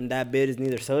people with them diabetes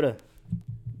need their soda.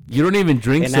 You don't even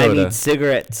drink And I soda. need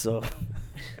cigarettes, so.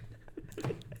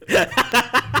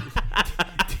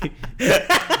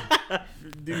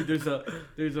 Dude,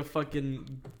 there's a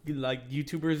fucking like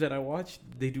YouTubers that I watch.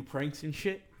 They do pranks and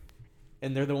shit,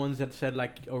 and they're the ones that said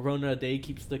like a Rona a day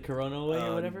keeps the corona away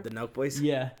or whatever. The Nelk Boys?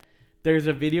 Yeah, there's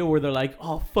a video where they're like,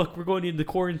 "Oh fuck, we're going into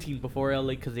quarantine before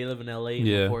LA because they live in LA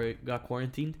Yeah. before it got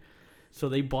quarantined." So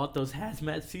they bought those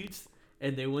hazmat suits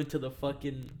and they went to the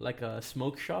fucking like a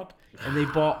smoke shop and they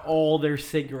bought all their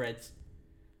cigarettes,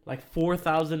 like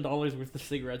 $4,000 worth of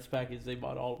cigarettes package. They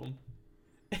bought all of them.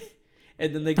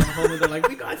 And then they got home and they're like,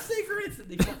 "We got cigarettes," and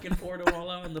they fucking poured them all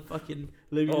out in the fucking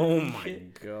living room. Oh and my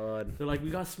shit. god. They're like, "We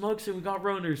got smokes and we got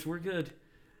Roners. We're good."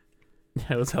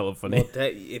 That was hella funny.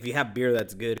 Well, if you have beer,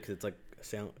 that's good because it's like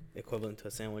equivalent to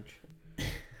a sandwich.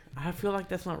 I feel like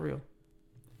that's not real.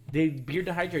 Beer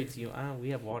dehydrates you. We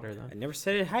have water I though. never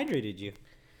said it hydrated you.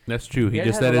 That's true. He Yeah, it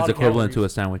just has said a it's lot of equivalent to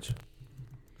calories. a sandwich.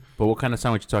 But what kind of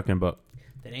sandwich you talking about?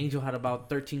 That Angel had about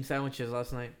 13 sandwiches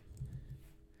last night.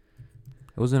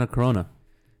 It was in a Corona.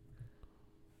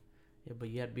 Yeah, but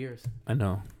you had beers. I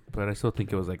know, but I still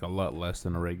think it was like a lot less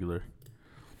than a regular.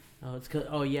 Oh, it's cause.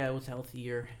 Oh yeah, it was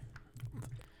healthier.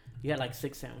 You had like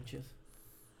 6 sandwiches.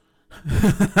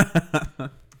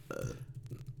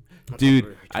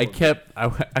 Dude, I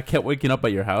kept waking up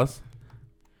at your house,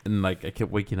 and like I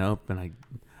kept waking up, and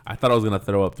I thought I was gonna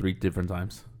throw up 3 different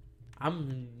times.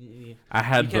 You I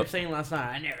had kept saying last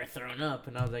night, "I never thrown up,"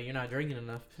 and I was like, "You're not drinking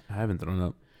enough." I haven't thrown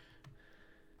up,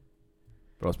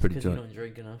 but I was pretty Because you drunk. don't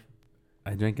drink enough.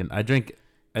 I think I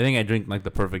drink like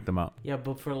the perfect amount. Yeah,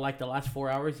 but for like the last 4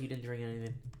 hours, you didn't drink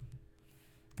anything.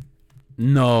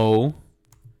 No,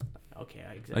 Okay,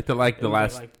 I like the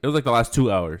last. It was like the last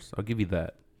 2 hours. I'll give you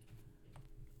that.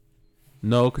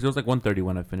 No, because it was like 1:30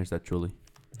 when I finished that Truly.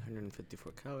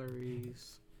 154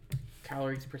 calories.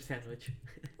 calories per sandwich.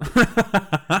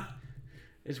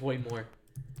 It's way more.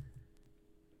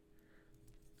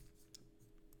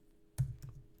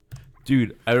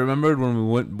 Dude, I remembered when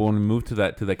we moved to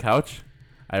the couch.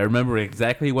 I remember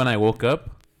exactly when I woke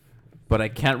up, but I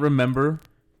can't remember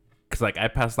because like I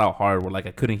passed out hard, where like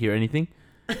I couldn't hear anything,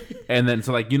 and then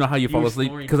so like you know how you fall were asleep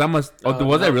snoring. because I must. Oh,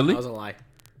 was I really? That was a lie.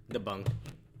 Debunked.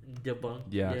 Debunk.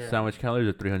 Yeah, sandwich calories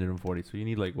are 340. So you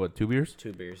need like what, 2 beers?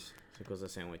 2 beers equals a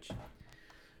sandwich.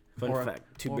 Fun Or- fact: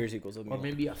 2 or- beers equals a Or meal.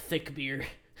 maybe a thick beer.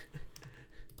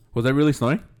 Was I really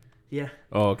snoring? Yeah.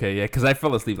 Oh, okay, yeah, because I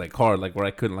fell asleep like hard, like where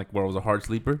I couldn't, like where I was a hard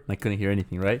sleeper, and I couldn't hear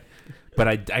anything, right? But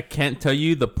I can't tell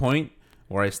you the point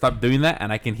where I stopped doing that,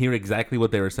 and I can hear exactly what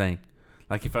they were saying.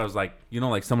 Like if I was like, you know,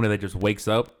 like somebody that just wakes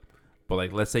up, but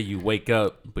like let's say you wake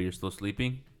up, but you're still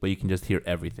sleeping, but you can just hear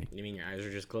everything. You mean your eyes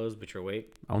are just closed, but you're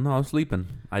awake? Oh no, I was sleeping.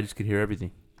 I just could hear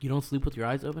everything. You don't sleep with your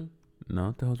eyes open? No,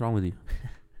 what the hell's wrong with you?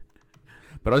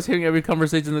 But I was hearing every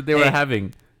conversation that they were Hey.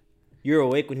 having. You were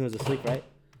awake when he was asleep, right?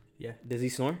 Yeah. Does he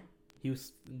snore? He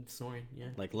was snoring. Yeah.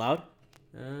 Like loud?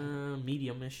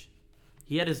 Medium-ish.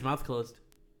 He had his mouth closed.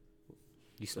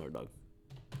 You snore, dog.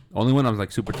 Only when I was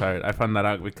like super tired. I found that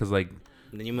out because like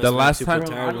And then you must The have been last super time- Bro,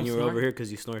 I tired when don't you were snore. over here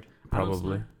because you snored. I don't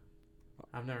probably. snore.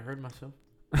 I've never heard myself.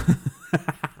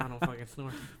 I don't fucking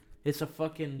snore. It's a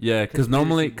fucking Yeah, because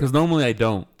conspiracy, bro. normally I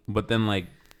don't. But then like,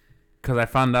 because I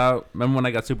found out. Remember when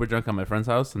I got super drunk at my friend's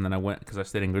house, and then I went because I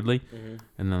stayed in Gridley, Mm-hmm.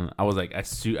 and then I was like, I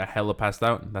hella passed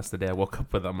out. And that's the day I woke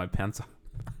up without my pants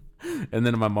on. And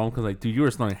then my mom was like, "Dude, you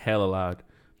were snoring hella loud."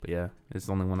 But yeah, it's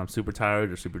only when I'm super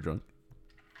tired or super drunk.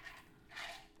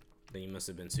 Then you must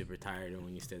have been super tired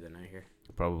when you stayed the night here.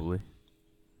 Probably.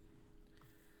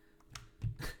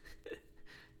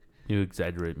 You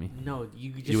exaggerate me. No,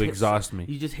 you just You hit- exhaust me.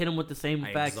 You just hit him with the same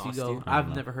I facts. You exhaust go, you? I don't I've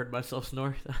know. never heard myself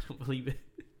snore. I don't believe it.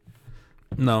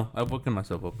 No, I've woken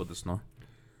myself up with the snore.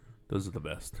 Those are the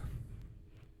best.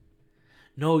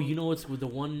 No, you know what's with the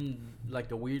one, like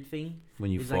the weird thing?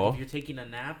 When you is fall. like if you're taking a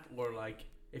nap or like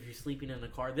if you're sleeping in a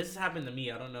car. This has happened to me.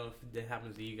 I don't know if it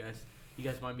happens to you guys. You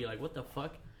guys might be like, what the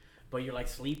fuck? But you're like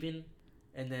sleeping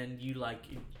and then you like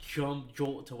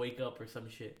jolt to wake up or some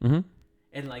shit. Mm-hmm.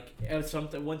 And like it was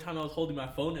something. One time I was holding my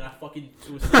phone and it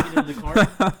was sitting in the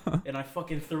car, and I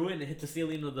fucking threw it and it hit the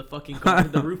ceiling of the fucking car,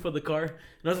 the roof of the car, and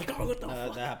I was like, oh, what the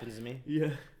fuck? That happens to me. Yeah.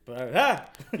 But Yeah.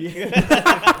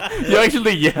 You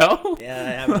actually yell? yeah,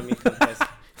 that happened to me. Confess.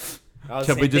 I was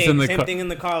Chubby just in the same car. thing in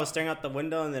the car. I was staring out the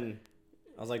window and then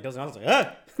I was like, dozing. I was like,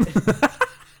 ah.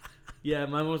 Yeah,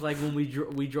 mine was like when we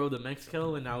drove to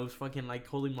Mexico and I was fucking like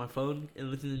holding my phone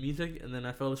and listening to music, and then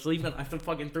I fell asleep and I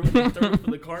fucking threw it in the roof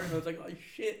of the car and I was like, oh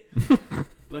shit.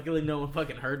 Luckily no one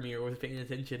fucking heard me or was paying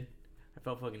attention. I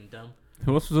felt fucking dumb.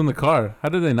 Who else was in the car? How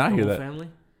did they not The hear whole that? family.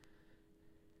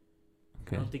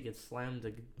 Okay. I don't think it slammed.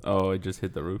 Oh, it just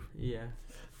hit the roof. Yeah.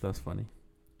 That's funny.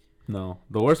 No,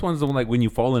 the worst one's the one like when you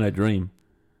fall in a dream.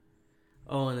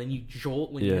 Oh, and then you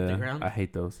jolt when you hit the ground. I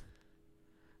hate those.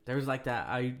 There was like that.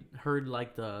 I heard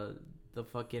like the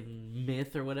fucking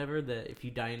myth or whatever that if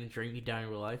you die in a dream, you die in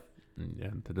real life. Yeah,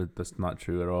 that's not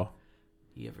true at all.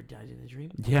 You ever died in a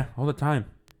dream? Yeah, all the time.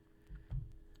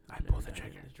 I Never pulled the died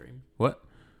trigger. in a dream. What?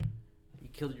 You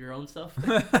killed your own stuff.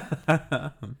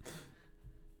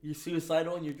 You're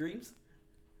suicidal in your dreams.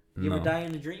 You No. ever die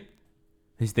in a dream?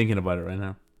 He's thinking about it right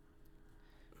now.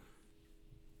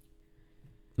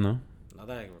 No? Not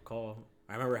that I can recall.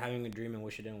 I remember having a dream and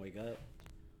wish I didn't wake up.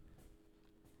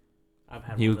 I've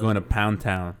had. He one was of going to those. Pound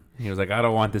Town. He was like, I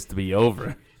don't want this to be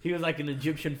over. He was like an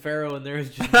Egyptian pharaoh, and there was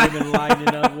just women lining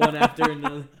up one after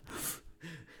another.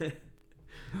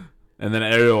 And then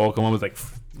Ariel will come on and was like,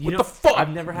 You what know, the fuck? I've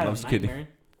never had No, a I'm just kidding. nightmare.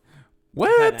 I've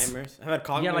What? had nightmares. I've had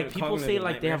cognitive. Yeah, like people say cognitive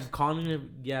like they nightmares. have cognitive,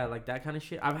 yeah, like that kind of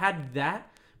shit. I've had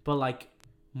that, but like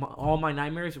all my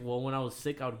nightmares. Well, when I was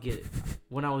sick, I would get it.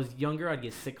 When I was younger, I'd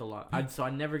get sick a lot. So I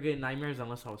never get nightmares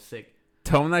unless I was sick.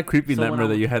 Tell him that creepy So when nightmare I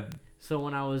that was- you had. So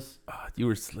when I was, You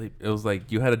were asleep. It was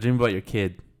like you had a dream about your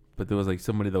kid, but there was like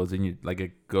somebody that was in you, like a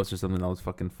ghost or something that was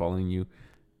fucking following you. It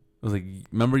was like,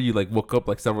 remember you like woke up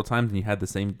like several times and you had the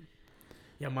same.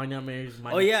 yeah, my nightmares.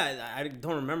 Oh yeah, I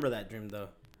don't remember that dream though.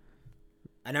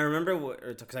 And I remember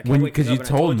because I When- kept waking 'cause up you and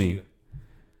told I me. you.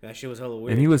 That shit was hella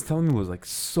weird. And he was telling me it was like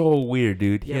so weird,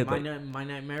 dude. He Yeah, had, my like, my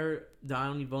nightmare.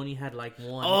 I've only had like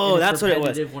one. Oh, and it's that's what it was.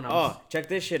 repetitive when I was- Oh, check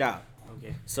this shit out.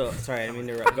 okay, So sorry, I didn't mean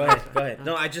to interrupt. Go ahead, go ahead.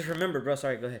 No, I just remembered, bro.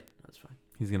 Sorry, go ahead. that's fine.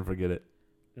 he's gonna forget it.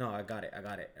 No, I got it. I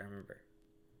remember.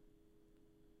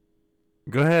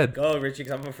 Go ahead. Go, Richie,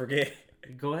 because I'm gonna forget.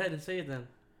 Go ahead and say it then.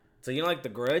 So you know, like The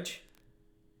Grudge.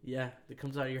 Yeah, it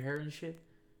comes out of your hair and shit.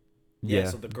 Yeah.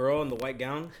 So the girl in the white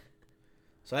gown.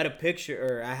 So I had a picture,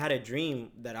 or I had a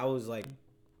dream that I was like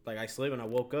I slept and I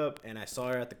woke up and I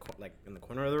saw her at in the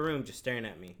corner of the room just staring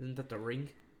at me. Isn't that the ring?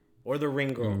 Or the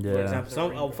ring girl, Yeah. for example. The Some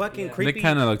ring a girl, fucking yeah. creepy, They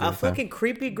kinda look a the same. fucking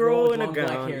creepy Girl girl with in a long black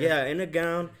gown. hair. Yeah, in a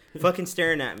gown, fucking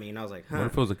staring at me, and I was like, What huh.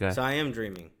 if it was a guy? So I am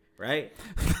dreaming, right?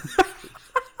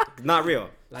 Not real.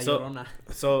 La So Llorona.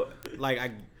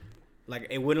 like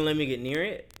it wouldn't let me get near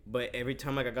it, but every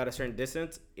time like I got a certain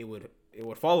distance, it would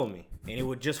follow me, and it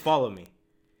would just follow me.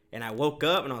 And I woke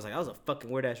up and I was like, that was a fucking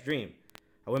weird ass dream.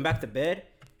 I went back to bed.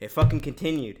 It fucking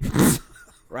continued.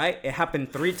 Right? It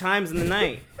happened 3 times in the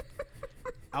night.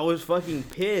 I was fucking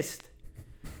pissed.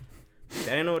 I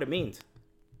didn't know what it means.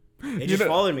 It just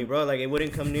followed me, bro. Like it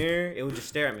wouldn't come near. It would just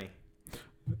stare at me.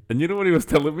 And you know what he was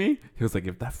telling me? He was like,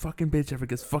 if that fucking bitch ever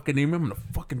gets fucking near me, I'm gonna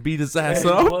fucking beat his ass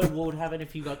up. What would happen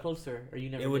if you got closer or you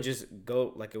never? It would did? just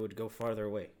go like it would go farther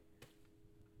away.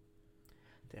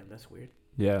 Damn, that's weird.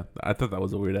 Yeah, I thought that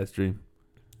was a weird ass dream.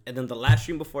 And then the last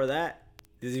dream before that,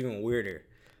 this is even weirder.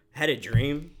 I had a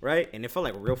dream, right? And it felt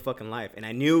like real fucking life. And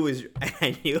I knew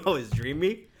I was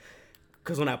dreaming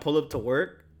because when I pulled up to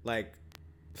work, like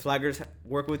flaggers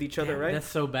work with each other, Damn, right? That's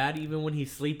so bad. Even when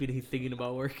he's sleeping, he's thinking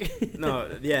about work.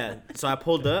 No, yeah. So I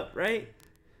pulled up, right?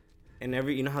 And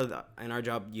you know how in our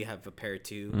job you have a pair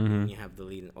 2 and you have the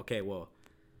lead. Okay, well,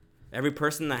 every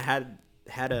person that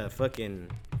had a fucking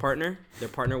partner, their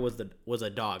partner was a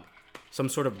dog, some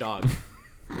sort of dog.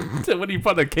 So what do you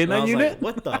put a And I canine was unit? like,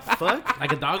 what the fuck?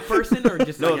 Like a dog person or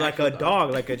just No, like like actual a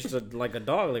dog, like a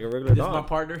dog, like a regular This is my dog.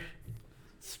 partner.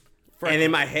 And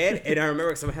in my head, and I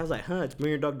remember somebody was like, "Huh, it's bring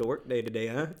your dog to work day today,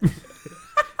 huh?"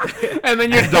 And then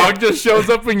your dog just shows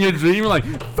up in your dream like,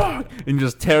 fuck, and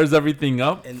just tears everything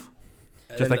up. And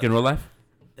Just like in real life?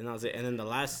 And that was it. And then the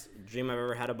last dream I've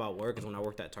ever had about work is when I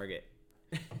worked at Target,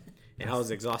 and I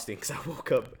was exhausting because I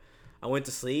woke up, I went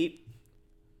to sleep,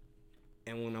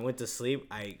 and when I went to sleep,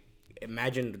 I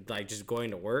imagined like just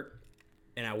going to work,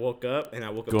 and I woke up Going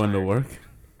to tired. work?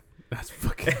 That's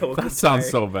fucking, I woke that up sounds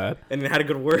tired. so bad. and then had to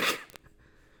go to work.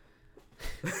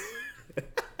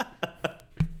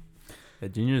 Yeah,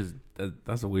 Junior's,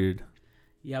 that's a weird.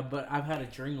 Yeah, but I've had a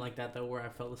dream like that though, where I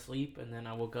fell asleep and then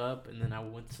I woke up and then I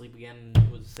went to sleep again and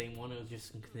it was the same one. It was just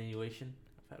a continuation.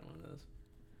 I've had one of those.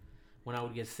 When I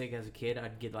would get sick as a kid,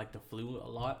 I'd get like the flu a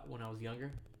lot when I was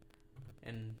younger.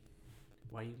 And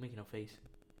why are you making a face?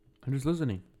 I'm just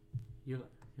listening. You're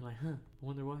like, huh? I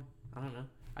wonder why. I don't know.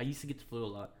 I used to get the flu a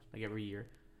lot, like every year,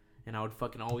 and I would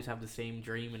fucking always have the same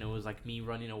dream, and it was like me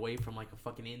running away from like a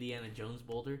fucking Indiana Jones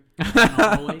boulder in the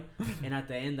hallway. And at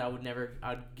the end,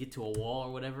 I'd get to a wall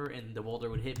or whatever, and the boulder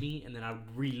would hit me, and then I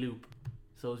would re-loop.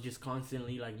 So it was just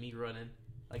constantly like me running,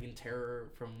 like in terror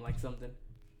from like something.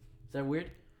 Is that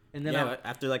weird? And then but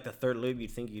after like the third loop,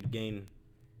 you'd think you'd gain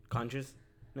consciousness.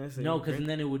 No, because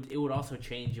then it would also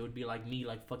change. It would be like me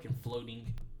like fucking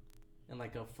floating in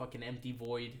like a fucking empty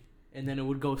void, and then it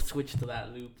would go switch to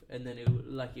that loop, and then it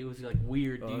was like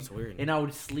weird, dude. Oh, that's weird. And I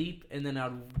would sleep, and then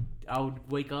I would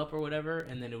wake up or whatever,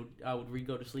 and then I would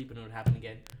re-go to sleep, and it would happen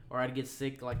again. Or I'd get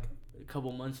sick like a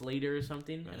couple months later or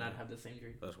something, and I'd have the same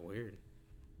dream. That's weird.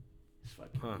 It's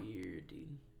fucking weird, dude.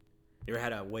 You ever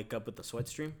had a wake up with the sweat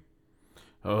stream?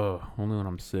 Oh, only when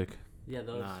I'm sick. Yeah,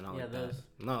 those. No, not yeah, like those.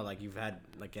 that. No, like you've had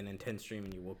like an intense dream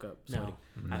and you woke up. No. Sweating.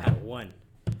 I had one,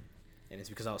 and it's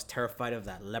because I was terrified of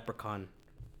that leprechaun.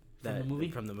 From the movie?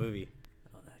 From the movie.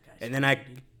 Oh, that guy's And then scary,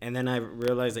 dude. and then I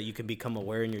realized that you can become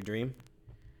aware in your dream.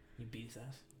 You beat his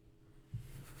ass.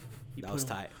 That was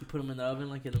tight. You put him in the oven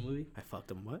like in the movie. I fucked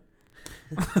him. What?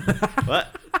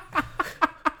 What?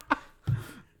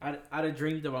 I'd have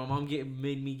dreamed that my mom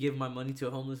made me give my money to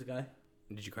a homeless guy.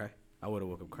 Did you cry? I would have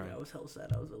woke up crying. Yeah, I was hell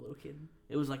sad. I was a little kid.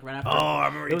 It was like right after. Oh, I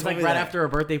remember. It was like right after a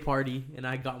birthday party, and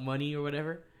I got money or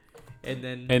whatever, and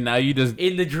then And now you just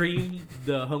in the dream,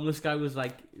 the homeless guy was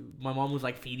like, my mom was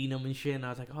like feeding him and shit, and I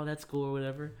was like, oh, that's cool or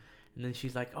whatever. And then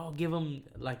she's like, oh, give him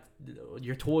like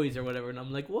your toys or whatever, and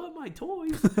I'm like, what, my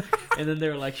toys? And then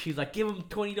they're like, she's like, give him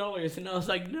 $20, and I was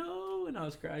like, no, and I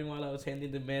was crying while I was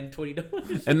handing the man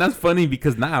 $20. and that's funny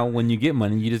because now when you get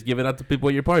money, you just give it out to people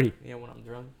at your party. Yeah, when I'm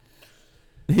drunk.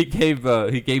 He gave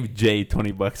Jay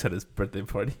 $20 at his birthday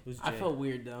party. Who's Jay? I felt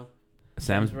weird though.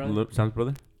 Sam's brother? Sam's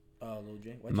brother. Lil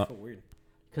Jay. Why'd No. you feel weird?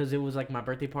 Cause it was like my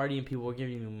birthday party and people were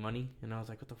giving me money, and I was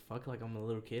like, "What the fuck?" Like I'm a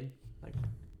little kid. Like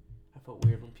I felt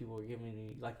weird when people were giving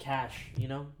me like cash, you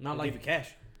know, not Who like gave you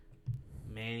cash.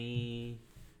 Manny,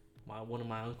 one of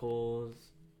my uncles.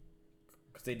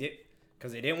 Cause they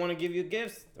didn't want to give you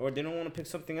gifts or didn't want to pick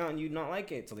something out and you not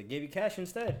like it, so they gave you cash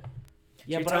instead.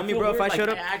 Yeah, you but tell I me, feel bro, if weird, I showed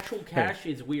like, up- actual cash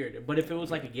is weird. But if it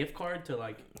was like a gift card to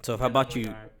like, So if I then bought I'm you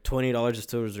like, alright. $20 at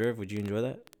Still Reserve, would you enjoy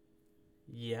that?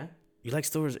 Yeah, You like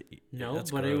Still Reserve? no, That's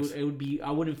but gross. it would be.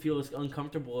 I wouldn't feel as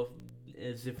uncomfortable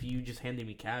as if you just handed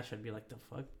me cash. I'd be like, the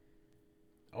fuck.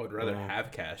 I would rather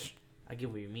have cash. I get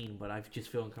what you mean, but I just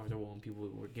feel uncomfortable when people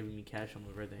were giving me cash on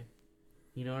my birthday.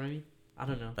 You know what I mean? I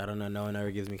don't know. I don't know. No one ever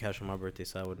gives me cash on my birthday,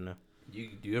 so I wouldn't know. Do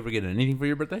you ever get anything for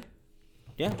your birthday?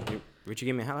 Yeah, Richie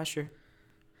gave me a hat last year,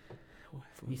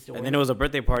 You still and wear then it? it was a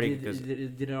birthday party because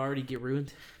Did it already get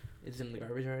ruined? It's in the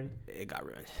garbage already? it got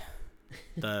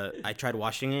ruined. I tried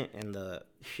washing it and the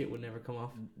Shit would never come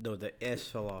off. S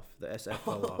fell off. The SF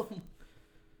fell off.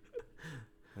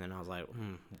 And then I was like,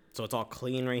 so it's all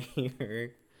clean right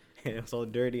here. And it was all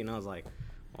dirty, and I was like,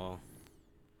 well.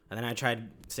 And then I tried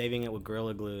saving it with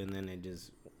Gorilla Glue, and then it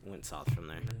just went south from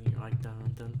there. And you're like,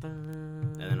 dun, dun,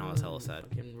 dun. And then I was hella sad.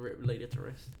 Fucking laid it to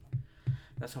rest.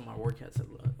 That's how my workouts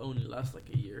only last like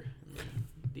a year. And then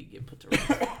they get put to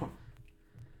rest.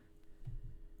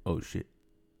 Oh shit.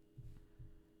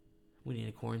 We need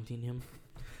to quarantine him.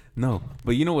 No,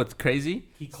 but you know what's crazy?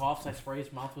 He coughs, I spray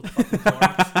his mouth with fucking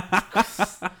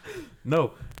Clorox.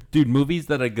 No, dude, movies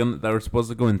that are supposed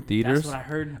to go in theaters. That's what I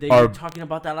heard. They are were talking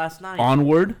about that last night.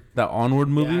 Onward, that Onward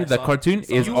movie, Yeah, I that saw- cartoon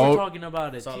saw is you all. were talking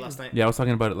about it Saw it too. last night. Yeah, I was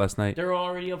talking about it last night. They're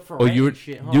already up for Oh, rent you and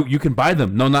shit, huh? you can buy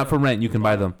them. No, not for rent. You can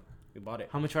buy them. We bought it.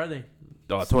 How much are they?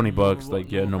 Oh, $20, like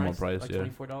yeah, normal price. Like Yeah,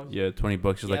 $24? yeah,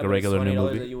 $20 is like a but regular it's new $20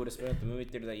 movie. that you would have spent at the movie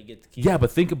theater that you get to keep. Yeah,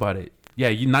 but think about it. Yeah,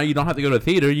 now you don't have to go to a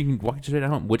theater. You can watch it straight at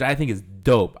home, which I think is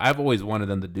dope. I've always wanted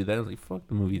them to do that. I was like, fuck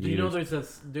the movie Do you know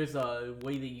theaters. there's a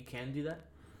way that you can do that?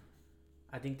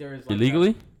 I think there is like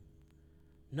Illegally?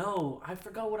 No, I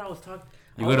forgot what I was talking.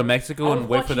 You go to Mexico and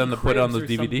wait for them to put it on the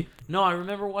Cribs or DVD? No, I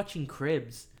remember watching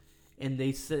Cribs, and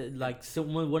they said like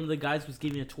one of the guys was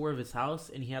giving a tour of his house,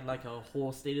 and he had like a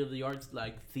whole state of the art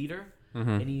like theater,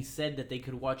 and he said that they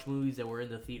could watch movies that were in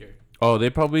the theater, Oh,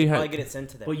 they probably Probably had. get it sent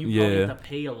to them. but you Yeah. probably have to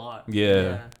pay a lot.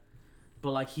 Yeah.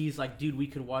 But like he's like, dude, we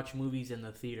could watch movies in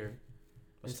the theater.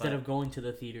 What's Instead that? of going to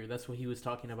the theater. That's what he was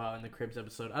talking about in the Cribs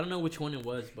episode. I don't know which one it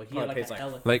was, but he Probably had pays like a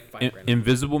like hella. Like $5,000.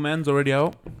 Invisible Man's already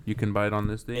out. You can buy it on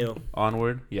this thing. Ew.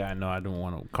 Onward. Yeah, no, I don't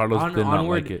want to. Carlos did not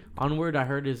Onward, like it. Onward, I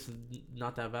heard is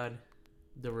not that bad.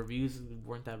 The reviews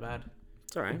weren't that bad.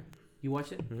 It's all right. You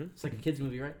watched it? Mhm. It's like a kids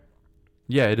movie, right?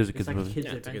 Yeah, it is a It's kids like a movie. kids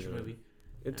Yeah, it's a kids adventure movie. movie.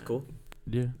 It's Yeah. cool.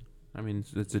 Yeah, I mean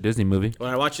it's a Disney movie. When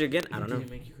I watch it again, I don't Did know. it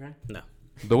make you cry?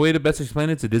 The way to best explain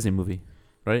it's a Disney movie,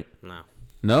 right? No.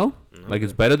 No, No, like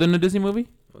it's better than a Disney movie. It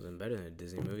wasn't better than a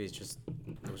Disney movie. It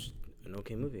was an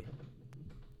okay movie.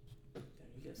 You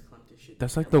guys clamped this shit.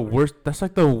 That's like the worst. That's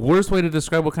like the worst way to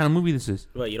describe what kind of movie this is.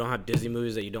 What, you don't have Disney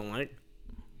movies that you don't like?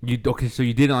 You okay? So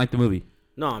you didn't like the movie?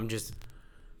 No,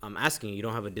 I'm asking you. You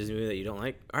don't have a Disney movie that you don't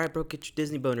like? All right, bro, get your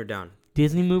Disney boner down.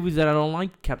 Disney movies that I don't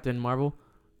like, Captain Marvel.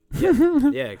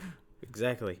 Yeah,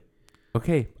 exactly.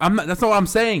 Okay, I'm not. That's not what I'm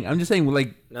saying. I'm just saying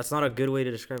like That's not a good way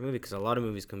to describe a movie because a lot of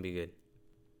movies can be good.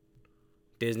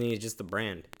 Disney is just the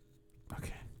brand.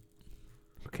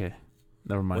 okay,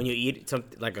 never mind. When you eat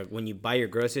something when you buy your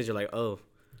groceries, you're like, oh,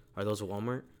 are those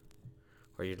Walmart?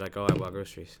 Or you're like, oh, I bought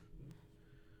groceries.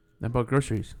 How about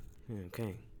groceries? Yeah,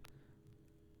 okay.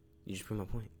 You just proved my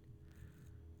point.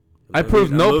 I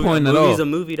proved no point at all. Movie's a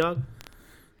movie, dog.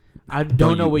 I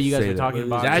don't know you what you guys say are that. talking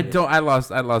about. I don't. I lost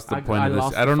the point I of this.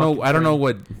 lost I don't the know. fucking I don't know train.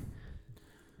 what.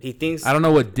 He thinks. I don't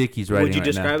know what dick he's writing Would you right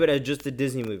describe now. it as just a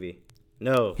Disney movie?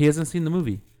 No. He hasn't seen the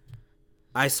movie.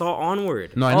 I saw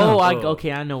Onward. No, I know.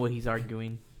 Okay, I know what he's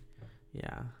arguing.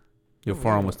 Yeah. Your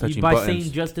forearm was touching By buttons.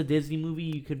 saying just a Disney movie,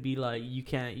 you could be like you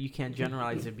can't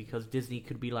generalize it because Disney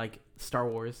could be like Star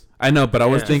Wars. I know, but I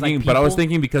was Yeah. Just like thinking. But I was people-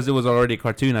 thinking because it was already a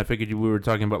cartoon. I figured we were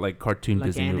talking about like cartoon Like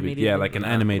Disney movie. animated Yeah, movie? like an No.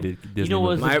 animated Disney know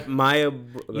what movie. was Maya.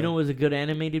 You know, it was a good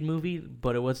animated movie,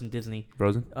 but it wasn't Disney.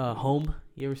 Frozen. Home.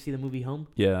 You ever see the movie Home?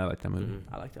 Yeah, I like that movie. Mhm.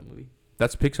 I like that movie.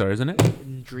 That's Pixar, isn't it?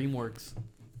 And DreamWorks.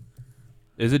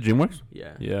 Is it DreamWorks?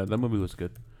 Yeah. Yeah, that movie was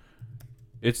good.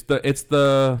 It's the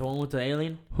The one with the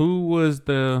alien who was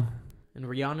the and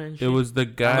Rihanna and it shit. was the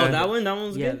guy. Oh, that one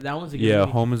was Yeah, good. that one's a good Yeah,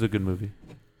 movie. Home is a good movie,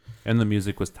 and the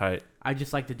music was tight. I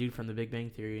just like the dude from The Big Bang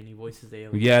Theory, and he voices the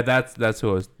alien. Yeah, that's who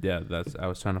I was. Yeah, that's I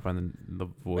was trying to find the But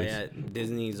voice. yeah,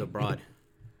 Disney's abroad.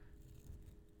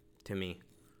 To me,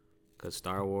 because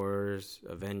Star Wars,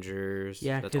 Avengers,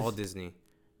 Yeah, that's 'cause- all Disney.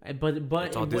 But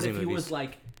It's all what Disney if he movies. was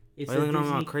like, it's Why a are you looking at me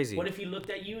all Disney? crazy? What if he looked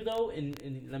at you though,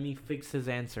 and let me fix his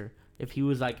answer. If he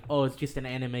was like, oh, it's just an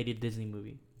animated Disney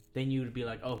movie, then you would be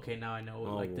like, okay, now I know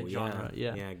like the genre.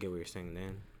 Yeah. I get what you're saying,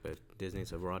 then. But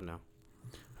Disney's abroad now.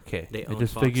 Okay, They I own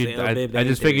just Fox, figured they own Big I Bang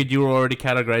just Theory. figured you were already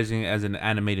categorizing it as an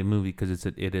animated movie because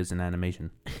it is an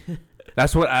animation.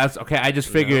 That's what I was, okay. I just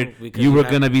No, figured because you you were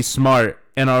have- gonna be smart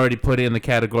and already put it in the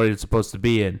category it's supposed to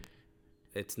be in.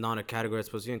 It's not a category it's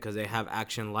supposed to be in because they have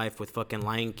Action Life with fucking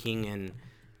Lion King and.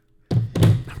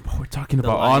 But we're talking The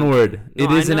about Lion Onward. No, It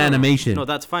I is an know. animation. No,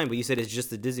 that's fine, but you said it's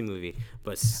just a Disney movie.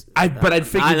 But I'd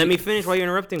figured. let me finish while you're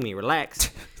interrupting me. Relax.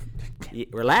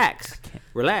 Relax.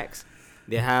 Relax.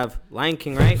 They have Lion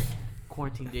King, right?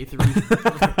 Quarantine Day 3.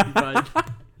 But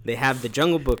They have The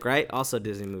Jungle Book, right? Also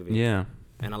Disney movie. Yeah.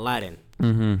 And Aladdin.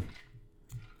 Mm-hmm.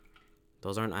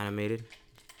 Those aren't animated.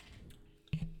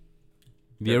 The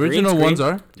green original screen. ones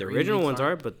are. The The original remakes ones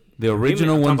are. are, but The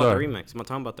original I'm ones talking about are. the remakes. I'm not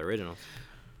talking about the originals.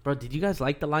 bro, did you guys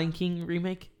like the Lion King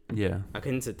remake? Yeah. I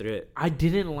couldn't sit through it. I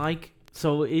didn't like.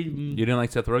 So it. You didn't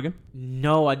like Seth Rogen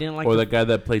No, I didn't like. or the the guy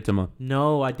that played Timon?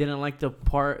 No, I didn't like the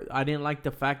part. I didn't like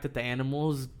the fact that the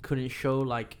animals couldn't show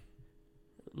like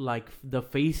the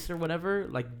face or whatever.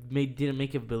 Like didn't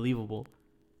make it believable.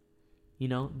 You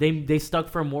know, they stuck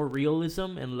for more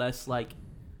realism and less like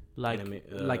Green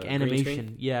animation.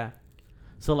 screen? Yeah.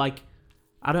 So like,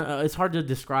 I don't. It's hard to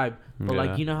describe, but Yeah.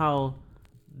 like you know how.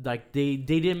 Like they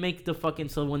didn't make the fucking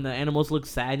so when the animals look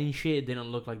sad and shit, it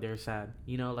didn't look like they were sad.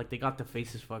 You know, like they got the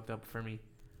faces fucked up for me.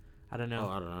 I don't know.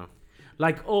 Oh, I don't know.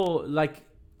 Like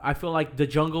I feel like the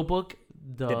Jungle Book,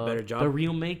 Did a better job? the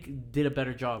remake did a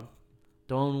better job.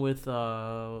 The one with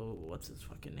what's his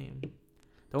fucking name?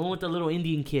 The one with the little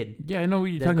Indian kid Yeah, I know what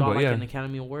you're that talking got about. like Yeah. an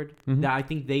Academy Award. Mhm. That I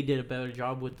think they did a better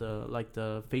job with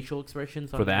the facial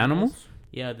expressions on For the animals?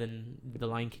 Yeah, than the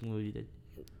Lion King movie did.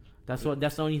 That's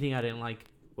the only thing I didn't like.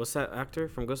 What's that actor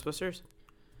from Ghostbusters?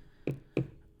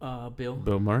 Bill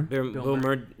Bill Murray. Bill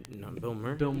Murray. No, Bill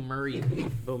Murray. Bill Murray.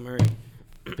 Bill Murray.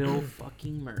 Bill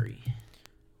fucking Murray.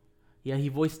 Yeah, he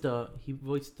voiced the.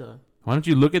 Why don't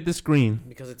you look at the screen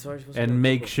Because it's already supposed to and be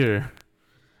make Google. sure?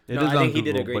 It No, is I on think he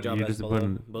did a Google, great but job you as just Baloo.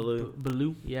 put Baloo.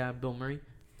 Baloo. Yeah, Bill Murray.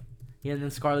 Yeah, and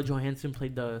then Scarlett Johansson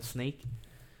played the snake.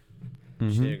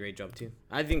 in- She did a Mhm. great job too.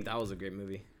 I think that was a great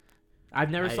movie.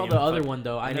 I've never I saw didn't the other fuck- one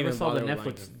though. I I didn't never even saw the bother with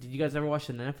Lion Netflix. King. Did you guys ever watch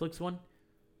the Netflix one?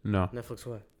 No. Netflix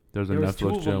what? There's a There was two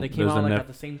Netflix of them. show. They came There's out a like Nef- at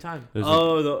the same time. there's a-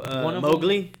 Oh, the One of them-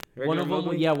 Mowgli. One of them,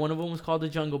 Mowgli? yeah, one of them was called The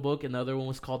Jungle Book, and the other one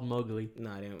was called Mowgli.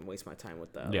 No, I didn't waste my time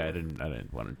with that. yeah, I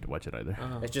didn't want to watch it either.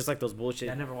 It's just like those bullshit.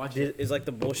 I never watched Di- it. It's like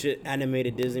the bullshit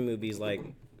animated Disney movies, like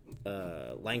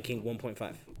Lion King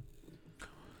 1.5.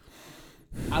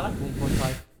 I like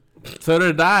 1.5. So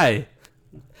did I.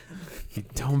 You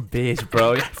dumb bitch,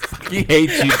 bro. I fucking hate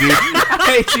you, dude.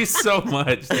 I hate you so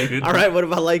much, dude. All right, what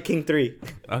about Lion King 3?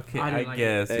 Okay, I I, didn't like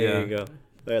guess, There yeah. you go.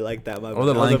 I like that. Or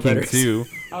the Lion King 2.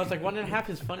 I was like 1.5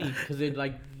 is funny because it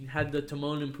like had the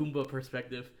Timon and Pumbaa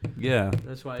perspective. Yeah.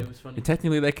 That's why it was funny. And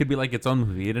technically, that could be like its own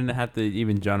movie. It didn't have to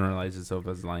even generalize itself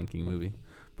as a Lion King movie.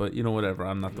 But you know, whatever.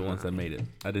 I'm not the ones that made it.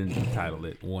 I didn't title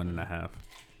it 1.5.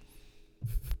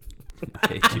 I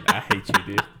hate you. I hate you,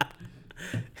 dude.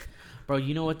 Bro,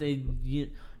 you know what you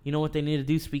know what they need to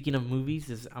do? Speaking of movies,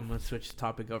 is I'm gonna switch the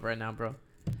topic up right now, bro.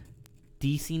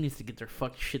 DC needs to get their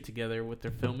fuck shit together with their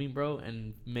filming, bro,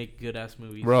 and make good ass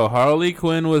movies. Bro, Harley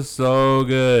Quinn was so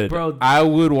good. Bro. I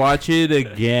would watch it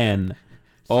again.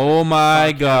 Oh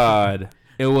my god.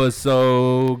 It was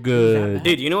so good.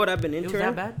 Dude, you know what I've been It into? was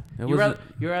that bad? It You was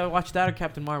rather watch that or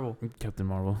Captain Marvel? Captain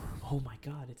Marvel. Oh my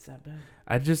god, it's that bad.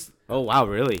 I just Oh wow,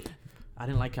 really? I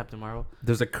didn't like Captain Marvel.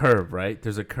 there's a curve, right?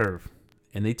 There's a curve.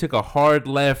 And they took a hard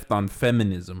left on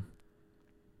feminism.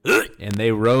 And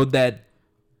they rode that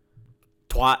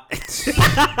Twat.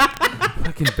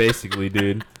 fucking basically,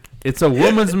 dude. It's a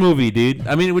woman's movie, dude.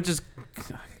 I mean, which is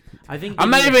I think I'm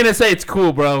not even going to say it's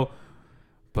cool, bro.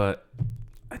 But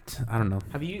I don't know.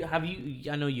 Have you?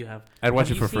 I know you have. I'd watch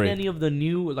Have it for you seen free. any of the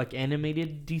new like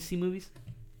animated DC movies?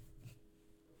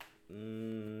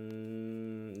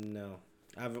 No.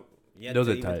 I've yet Those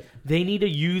to are even- tight. They need to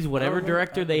use whatever Oh,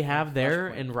 director they have there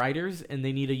Flashpoint. and writers, and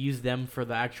they need to use them for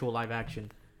the actual live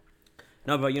action.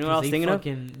 No, but you know what I was thinking of?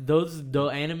 The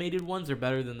animated ones are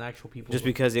better than the actual people. Just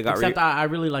because they got Except I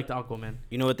really liked Aquaman.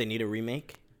 you know what they need to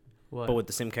remake, What? but with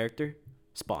the same character?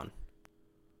 Spawn.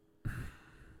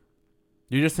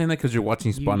 You're just saying that because you're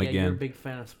watching Spawn You're a again. big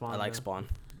fan of Spawn. I like though. Spawn.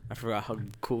 I forgot how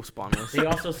cool Spawn was. They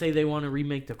also say they want to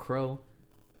remake The Crow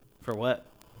For what?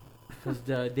 because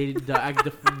the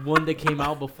one that came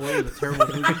out before was a terrible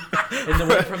movie, and the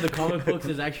one from the comic books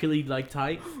is actually like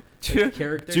tight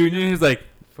character. Junior is like,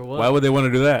 For what? why would they want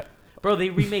to do that? Bro, they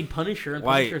remade Punisher, and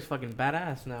Why? Punisher's fucking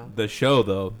badass now. The show,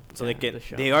 though. So Yeah, they get the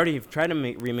show. they already tried to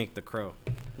remake The Crow.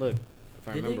 Look, if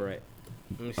I Did remember they? right.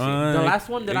 Let me see. The last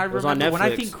one that I it was on remember, when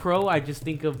I Netflix. think Crow, I just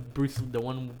think of the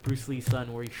one Bruce Lee's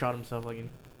son where he shot himself like in.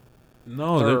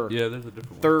 No, Third. yeah, there's a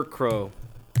different one. Third Crow.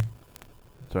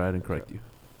 Sorry, I didn't correct you.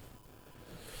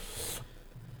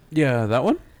 Yeah, that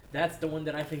one? That's the one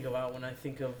that I think about when I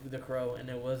think of The Crow, and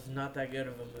it was not that good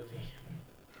of a movie.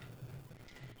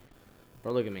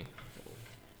 Bro, look at me.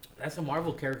 That's a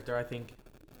Marvel character, I think.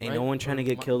 Ain't Right? no one trying to Or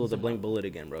get Mar- killed with is a it blank Mar- bullet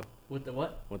again, bro. With the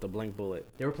what? With a blank bullet.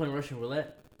 They were playing Russian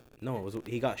roulette. No, it was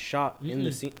he got shot in the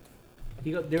Mm-mm. scene.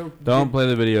 They were. Don't play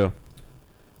the video.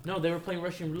 No, they were playing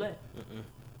Russian roulette,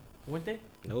 weren't they?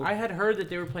 Nope. I had heard that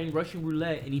they were playing Russian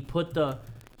roulette, and he put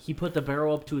the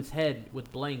barrel up to his head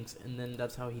with blanks, and then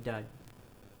that's how he died.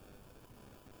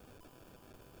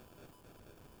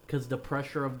 Cause the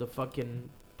pressure of the fucking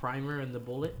primer and the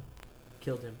bullet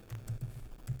killed him.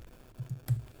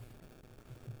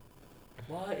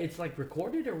 What? It's like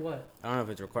recorded or what? I don't know if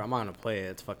it's recorded. I'm not gonna play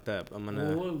it. It's fucked up. I'm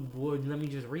gonna. Let me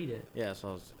just read it. Yeah, so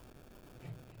I was.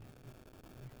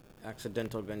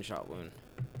 Accidental gunshot wound.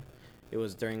 It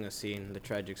was during a scene. The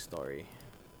tragic story.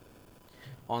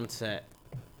 On set.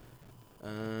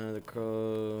 The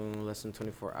Crow. Less than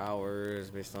 24 hours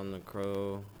based on the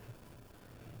Crow.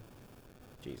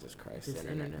 Jesus Christ. This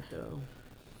internet though.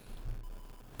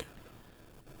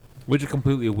 Which is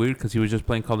completely weird because he was just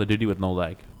playing Call of Duty with no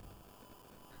lag.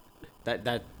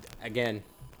 That again.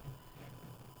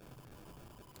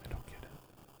 I don't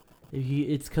get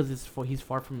it. It's cause he's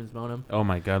far from his modem. Oh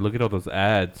my god, look at all those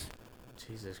ads.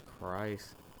 Jesus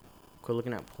Christ. Quit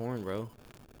looking at porn, bro.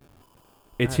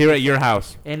 It's here at your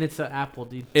house. And it's an Apple,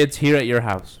 dude. It's here at your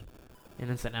house. And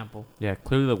it's an Apple. Yeah,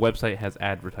 clearly the website has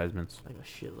advertisements. Like a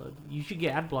shitload. You should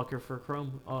get ad blocker for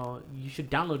Chrome. You should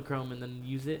download Chrome and then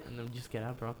use it and then just get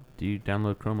ad blocker. Do you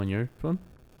download Chrome on your phone?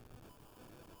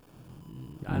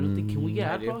 I don't think. Can we get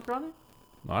I ad do. blocker on it?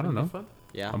 I don't On your know. phone?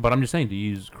 Yeah. But I'm just saying, do you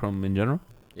use Chrome in general?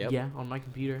 Yep. Yeah, on my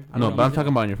computer. I No, don't but I'm use it-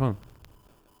 talking about on your phone.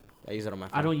 I use it on my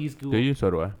phone. I don't use Google. Do you?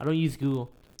 So do I. I don't use Google.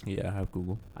 Yeah, I have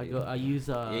Google. I use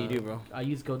Yeah, you do, bro. I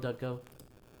use GoDuckGo.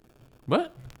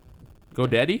 What?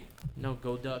 GoDaddy? No,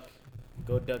 GoDuck.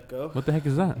 Go duck go. What the heck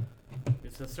is that?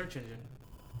 It's a search engine.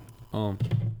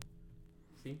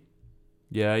 See?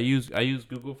 Yeah, I use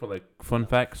Google for like fun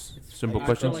facts, simple I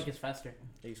questions. feel like it's faster.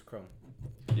 I use Chrome.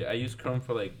 Yeah, I use Chrome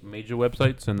for like major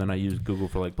websites, and then I use Google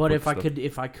for like. But quick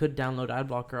if stuff. I could download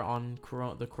AdBlocker on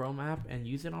the Chrome app and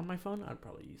use it on my phone, I'd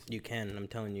probably use it. You can. I'm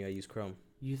telling you, I use Chrome.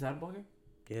 Use AdBlocker?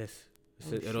 Yes.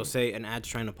 Oh, It'll shit. say an ad's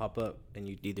trying to pop up, and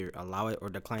you either allow it or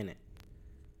decline it.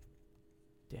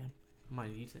 Damn, I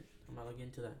might use it. I might look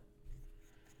into that.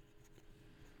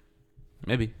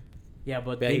 Maybe. Yeah,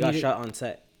 but Yeah, they he got needed- shot on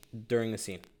set during the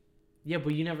scene. Yeah,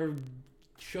 but you never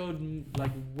showed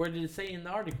like where did it say in the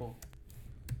article?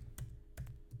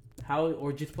 How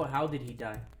or just put how did he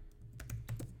die?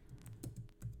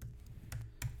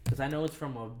 Because I know it's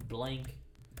from a blank.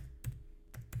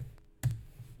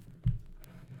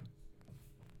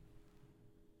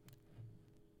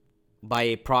 By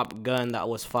a prop gun that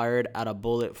was fired at a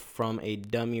bullet from a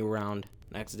dummy round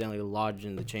and accidentally lodged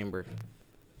in the chamber.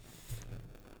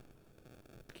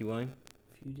 Keep going.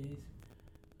 Few days.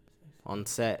 On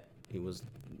set. He was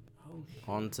Oh shit!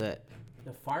 on set.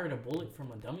 They fired a bullet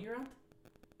from a dummy round.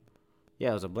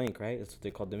 Yeah, it was a blank, right? That's what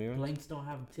they call dummy rounds. Blanks don't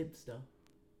have tips though.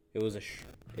 It was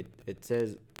it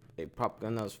says a prop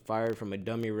gun that was fired from a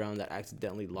dummy round that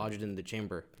accidentally lodged in the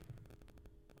chamber.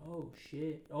 Oh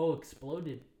shit! Oh,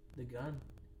 exploded the gun.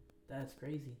 That's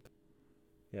crazy.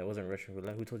 Yeah, it wasn't Russian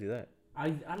roulette. Who told you that? I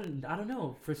don't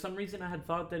know. For some reason, I had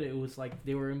thought that it was like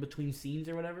they were in between scenes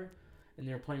or whatever, and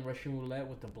they were playing Russian roulette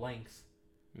with the blanks.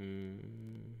 And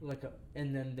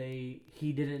then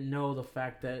he didn't know the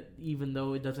fact that even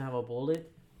though it doesn't have a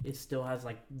bullet, it still has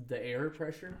like the air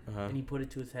pressure, Uh-huh. and he put it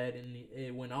to his head and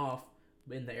it went off,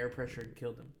 and the air pressure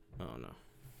killed him. Oh no.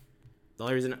 The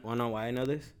only reason I know why I know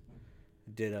this,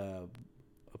 I did a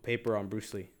paper on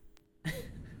Bruce Lee,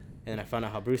 and I found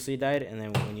out how Bruce Lee died. And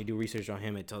then when you do research on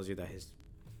him, it tells you that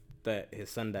his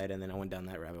son died. And then I went down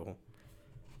that rabbit hole.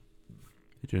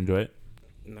 Did you enjoy it?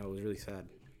 No, it was really sad.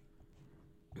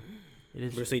 It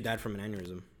is. Bruce Lee died from an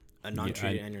aneurysm, a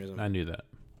non-treated aneurysm, I knew that.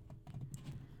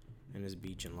 in his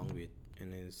beach in Long Beach,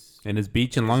 in his In his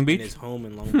beach in Long in Beach. his home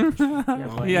in Long Beach.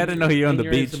 but Yeah, I didn't know he owned the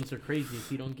beach. aneurysms are crazy.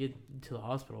 If you don't get to the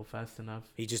hospital fast enough,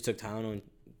 He just took Tylenol and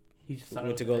he just thought it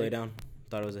went was to a go lay headache. down.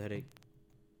 Thought it was a headache.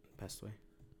 Passed away.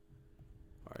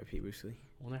 R.I.P. Bruce Lee.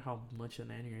 I wonder how much an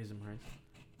aneurysm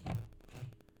hurts.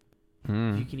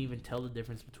 Hmm. You can even tell the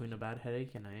difference between a bad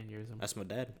headache and an aneurysm. That's my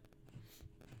dad.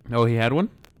 Oh, he had one.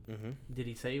 Did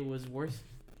he say it was worse?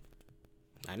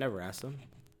 I never asked him.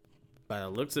 By the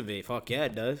looks of it, fuck yeah,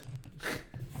 it does.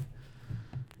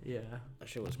 Yeah. That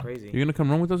shit was crazy. You gonna come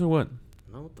run with us or what?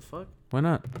 No, what the fuck? Why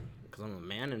not? Because I'm a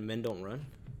man and men don't run.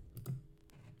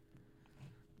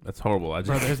 That's horrible. I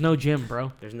Bro, just. there's no gym,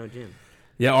 bro. There's no gym.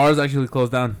 Yeah, ours actually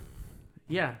closed down.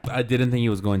 Yeah. I didn't think he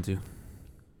was going to.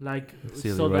 Like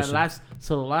Silly so Russian.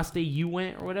 the last day you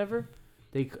went or whatever,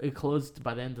 it closed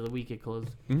by the end of the week. It closed,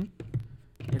 Hmm.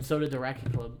 and so did the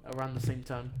racket club around the same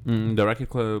time. The racket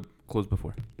club closed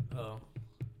before. Oh,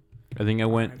 I think I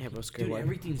went Yeah, bro, scared dude, wife.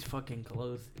 everything's fucking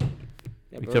closed.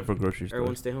 Yeah, bro. except for grocery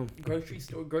Everyone stores. stay home.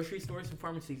 Grocery stores and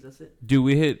pharmacies. That's it. Dude,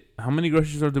 we hit how many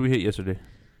grocery stores did we hit yesterday?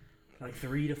 Like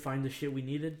 3 to find the shit we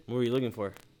needed. What were you looking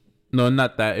for? No,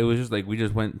 not that. It was just like we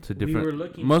just went to different. We were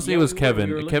looking. Mostly yeah, it was we Kevin.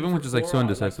 were looking Kevin for was just like so Clorox,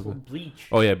 indecisive. for bleach.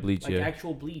 Oh yeah, bleach. Like Yeah.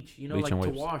 actual bleach. You know, Bleach like and to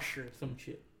wipes. wash or some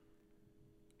shit.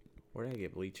 Where did I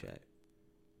get bleach at?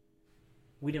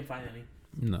 We didn't find any.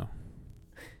 No.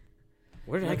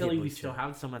 Where did I get Luckily, we bleach still at?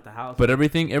 have some at the house. But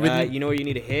everything. You know where you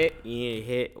need to hit? You need to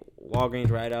hit Walgreens,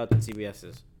 Rideouts, and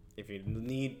CVS's. If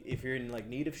you're in like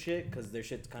need of shit, because their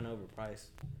shit's kind of overpriced.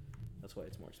 That's why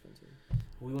it's more expensive.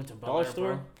 we went to Bel Dollar Air,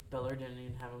 store? bro. Bel Air didn't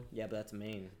even have them. Yeah, but that's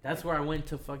Maine. That's where I went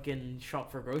to fucking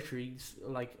shop for groceries,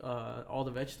 like all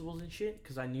the vegetables and shit,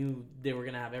 because I knew they were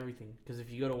gonna have everything. Because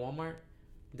if you go to Walmart,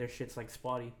 their shit's like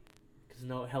spotty, because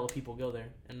no hella people go there,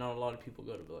 and not a lot of people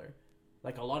go to Bel Air.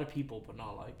 Like a lot of people, but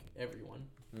not like everyone.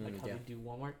 Like how Yeah. they do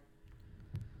Walmart.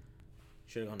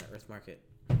 Should have gone to Earth Market.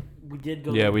 We did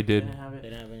go. Yeah, there. we did. They didn't have They it.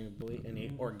 didn't have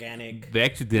any organic, They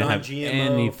actually didn't have non-GMO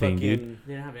anything, dude. fucking-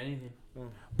 They didn't have anything.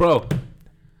 Bro,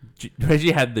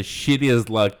 Reggie had the shittiest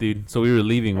luck, dude. So we were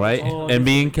leaving, right? Oh, and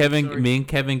this is a good story. me and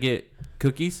Kevin get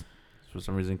cookies. For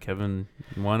some reason, Kevin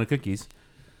wanted cookies.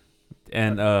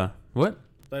 And what?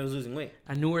 But I was losing weight.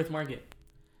 At New Earth Market.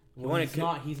 You Well, wanna he's co-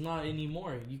 not. He's not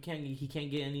anymore. He can't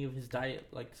get any of his diet.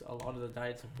 Like a lot of the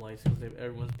diet supplies because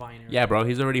everyone's buying it. Yeah, bro.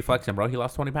 He's already flexing, bro. He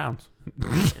lost 20 pounds.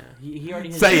 Yeah, he already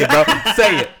has Say it, bro.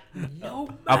 Say it. No.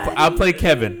 I'll play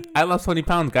Kevin. I lost 20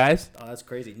 pounds, guys. Oh, that's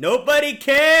crazy. Nobody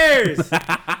cares.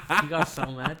 He got so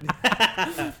mad.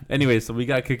 Anyway, so we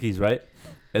got cookies, right?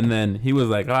 And then he was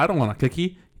like, "Oh, I don't want a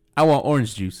cookie. I want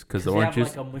orange juice because the They orange have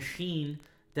juice." like a machine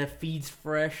that feeds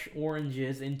fresh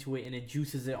oranges into it and it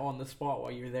juices it on the spot while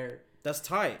you're there. That's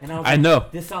tight. And I was I like, know.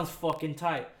 this sounds fucking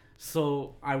tight.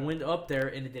 So I went up there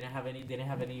and it didn't have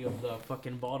any of the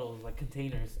fucking bottles, like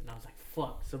containers, and I was like,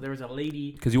 fuck. So there was a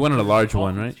lady. Because you wanted a large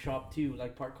one, coffee right? Shop too,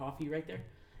 like Park Coffee right there,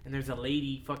 and there's a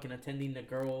lady fucking attending the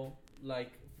girl,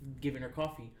 like giving her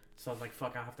coffee. So I was like,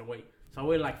 fuck, I have to wait. So I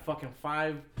waited like fucking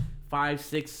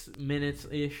 6 minutes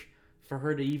ish for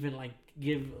her to even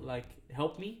like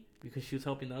help me, because she was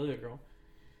helping the other girl.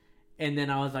 And then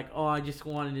I was like, oh, I just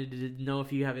wanted to know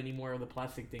if you have any more of the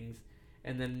plastic things.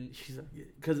 And then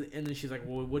she's like,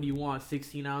 well, what do you want?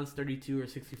 16 ounce, 32, or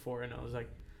 64? And I was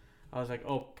like,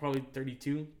 oh, probably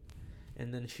 32.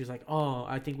 And then she's like, oh,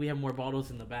 I think we have more bottles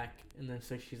in the back. And then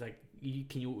so she's like,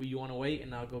 you want to wait,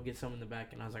 and I'll go get some in the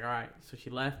back. And I was like, all right. So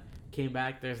she left, came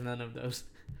back. There's none of those,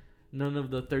 none of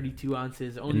the 32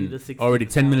 ounces, only the 16. Already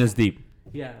 10 minutes deep.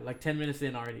 Yeah, like 10 minutes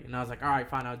in already. And I was like, all right,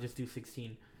 fine, I'll just do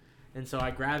 16. And so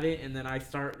I grab it, and then I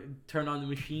turn on the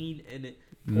machine, and it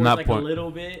pours like a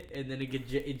little bit, and then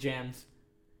it jams.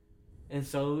 And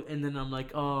then I'm like,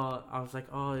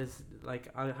 is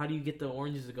like, how do you get the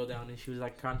oranges to go down? And she was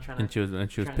like, trying to. And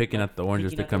she was picking up the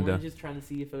oranges to come down. Trying to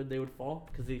see if they would fall,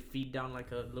 because they feed down like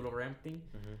a little ramp thing.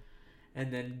 Mm-hmm. And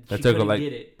then that she took couldn't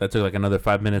get it. That took like another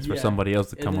 5 minutes for somebody else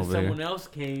to come over here. Someone else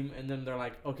came, and then they're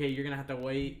like, okay, you're gonna have to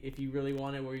wait. If you really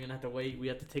want it, we're gonna have to wait. We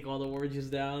have to take all the oranges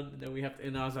down, and then we have to.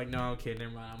 And I was like, no, okay,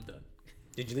 never mind, I'm done.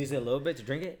 Did you leave it a little bit to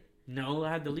drink it? No,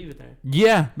 I had to leave it there.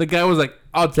 Yeah, the guy was like,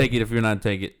 I'll take it if you're not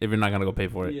gonna go pay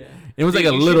for it. Yeah. It was Dude,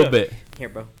 like a little bit. Here,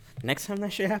 bro. Next time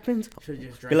that shit happens,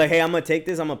 Just be like, hey, I'm gonna take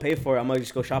this. I'm gonna pay for it. I'm gonna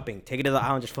just go shopping. Take it to the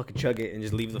aisle and just fucking chug it and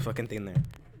just leave the fucking thing there.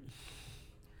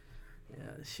 Yeah,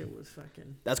 this shit was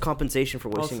fucking. That's compensation for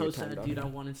wasting so your time, sad, dog. dude.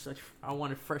 I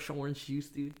wanted fresh orange juice,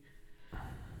 dude.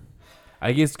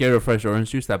 I get scared of fresh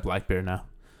orange juice at Black Bear now.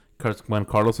 Cause when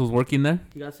Carlos was working there,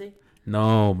 You got sick?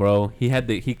 no, bro, he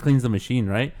cleans the machine,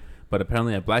 right? But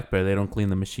apparently at Black Bear they don't clean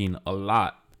the machine a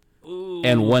lot. Ooh.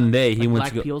 And one day he like went black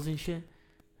to go. peels and shit.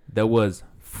 There was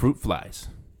fruit flies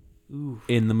Ooh.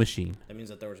 in the machine. That means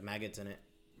that there was maggots in it.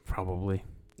 Probably.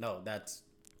 No, that's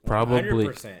Probably.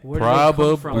 100%. Where do they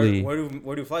come from? Probably.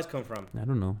 Where do flies come from? I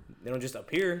don't know. They don't just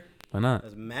appear Why not?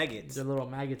 as maggots. They're little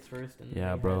maggots first. And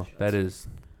Yeah, they bro. hatch. That is.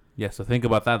 Yeah, so think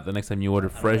about that the next time you order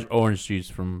fresh orange juice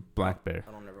from Black Bear.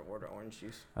 I don't ever order orange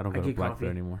juice. I don't I go to get Black coffee.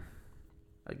 Bear anymore.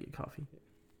 I get coffee.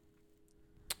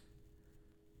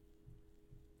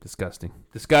 Disgusting.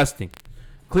 Disgusting.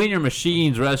 Clean your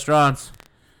machines, restaurants.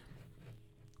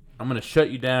 I'm going to shut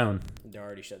you down. They're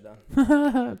already shut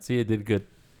down. See, it did good.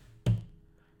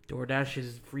 DoorDash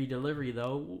is free delivery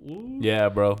though. Ooh. Yeah,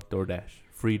 bro. DoorDash.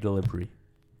 Free delivery.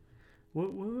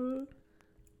 What?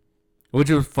 Which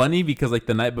was funny because, like,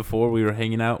 the night before we were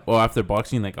hanging out, well, after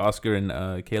boxing, like, Oscar and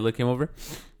Kayla came over.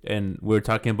 And we were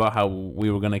talking about how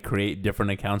we were going to create different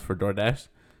accounts for DoorDash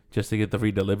just to get the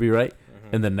free delivery, right?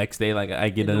 And the next day, like, I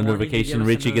get In a the morning, notification. you get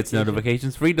Richie a gets notification.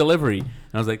 notifications. Free delivery. And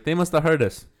I was like, they must have heard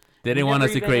us. They didn't want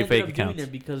us to create fake accounts.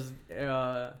 Because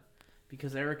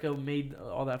Erica made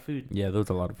all that food. Yeah, there was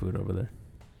a lot of food over there.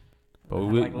 But I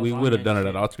we like we lasagna would have and done it shit.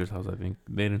 at Oscar's house, I think.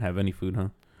 They didn't have any food, huh?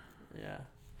 Yeah.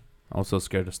 I was so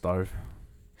scared to starve.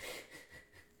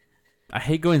 I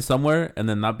hate going somewhere and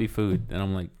then not be food. And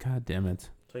I'm like, God damn it.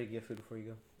 So you get food before you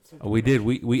go. Oh, we did.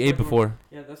 We ate before.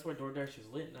 Yeah, that's why DoorDash is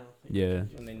lit now. Yeah.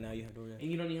 And then now you have DoorDash.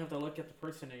 And you don't even have to look at the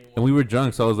person anymore. And we were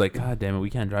drunk, so I was like, God damn it, we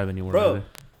can't drive anywhere. Bro.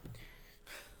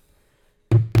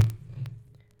 Either.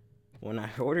 When I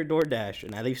order DoorDash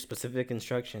and I leave specific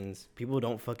instructions, people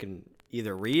don't fucking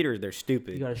either read or they're You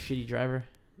stupid. got a shitty driver.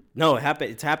 No,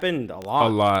 it's happened a lot. A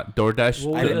lot. DoorDash.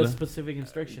 What I were the didn't- specific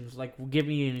instructions? Like, give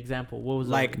me an example. What was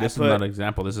Like, that? This is I put- not an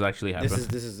example. This is actually happened.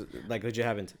 This is like legit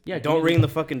happened. Yeah, Don't give me ring the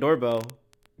fucking doorbell.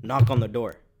 Knock on the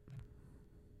door.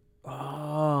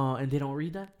 Oh, and they don't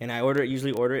read that? And I ordered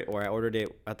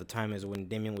it at the time is when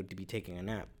Damien would be taking a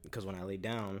nap, because when I lay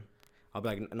down, I'll be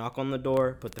like, knock on the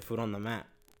door, put the food on the mat,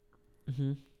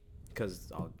 Mm-hmm.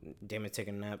 because Damien's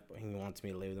taking a nap. He wants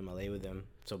me to lay with him. I lay with him.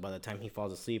 So by the time he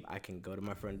falls asleep, I can go to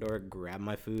my front door, grab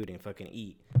my food, and fucking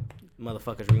eat.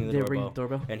 Motherfuckers ring the They doorbell, ring the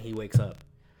doorbell? and he wakes up.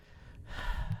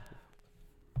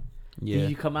 Yeah. Did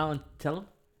you come out and tell them?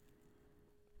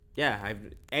 Yeah,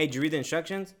 hey, did you read the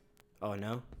instructions? Oh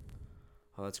no.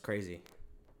 Oh, that's crazy.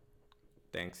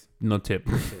 Thanks. No tip.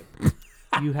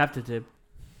 You have to tip.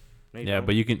 No, you Yeah, don't.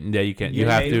 but you can. Yeah, you can. You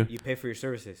have to. You pay for your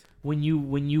services. When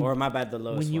you Or my bad, the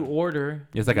lowest when you one. order,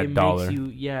 It's like it $1.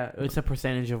 makes it's a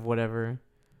percentage of whatever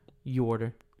you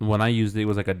order. When I used it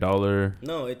was like $1.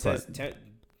 No, it says 10,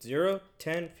 0,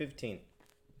 10, 15,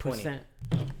 20. Percent.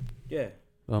 Yeah.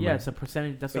 Oh, Yeah, man. it's a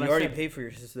percentage. That's But what you I already said. paid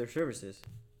for their services.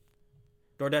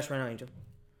 DoorDash right now, Angel.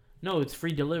 No, it's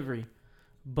free delivery.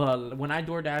 But when I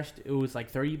DoorDashed, it was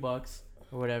like $30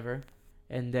 or whatever,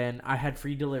 and then I had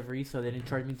free delivery, so they didn't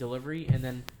charge me delivery. And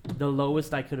then the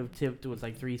lowest I could have tipped was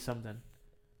like 3 something.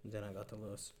 Then I got the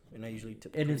lowest, and I usually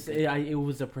tip. And it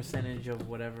was a percentage of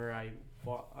whatever I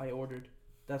ordered.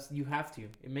 You have to.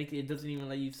 It doesn't even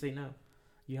let you say no.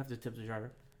 You have to tip the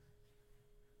driver.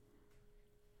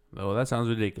 Oh, that sounds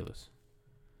ridiculous.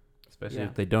 Especially Yeah.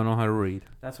 if they don't know how to read.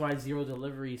 That's why zero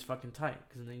delivery is fucking tight.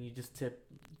 Because then you just tip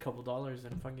a couple dollars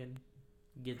and fucking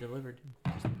get delivered.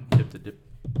 Tip the dip.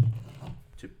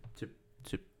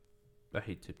 Tip. I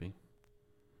hate tipping.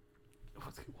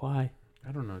 Why?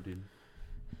 I don't know, dude.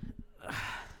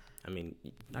 I mean,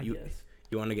 I you guess.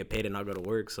 you want to get paid and not go to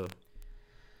work, so.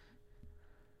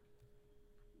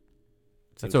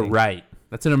 That's a right.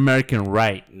 That's an American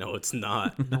right. No, it's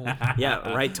not. No.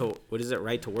 Yeah, right to what is it?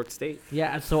 Right to work state.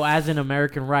 Yeah, so as an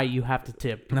American right, you have to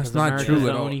tip. That's because not America's true the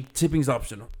at all. only- Tipping's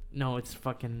optional. No, it's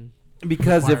fucking...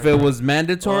 Because if it Required. was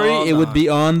mandatory, Oh, it would nah. be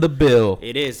on the bill.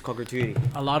 It is called gratuity.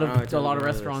 A lot Oh, I of totally know this.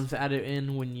 restaurants add it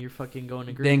in when you're fucking going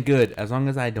to Then good, as long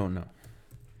as I don't know.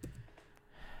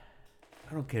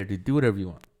 I don't care, dude. Do whatever you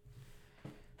want.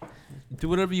 Do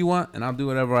whatever you want, and I'll do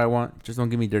whatever I want. Just don't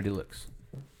give me dirty looks.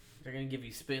 They're gonna give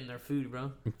you spit in their food,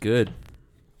 bro. Good.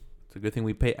 It's a good thing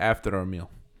we pay after our meal.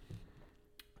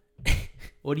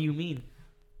 What do you mean?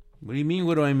 What do you mean?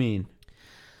 What do I mean?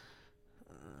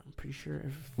 I'm pretty sure.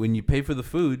 When you pay for the I'm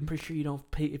food. pretty sure you don't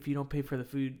pay. If you don't pay for the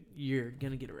food, you're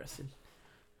gonna get arrested.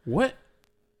 What?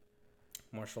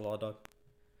 Martial law, dog.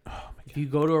 If you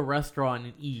go to a restaurant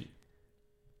and eat,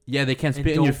 Yeah, they can't And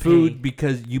spit in your don't food pay.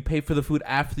 because you pay for the food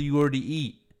after you already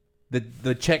eat.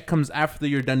 The check comes after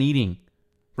you're done eating,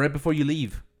 right before you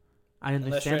leave. I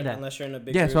understand that. Unless you're in a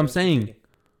big. Yeah, that's what I'm saying.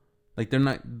 Like they're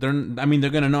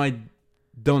gonna know I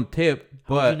don't tip,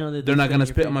 How would but you know that they're they not spit gonna in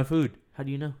your spit on food? my food. How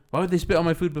do you know? Why would they spit on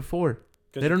my food before?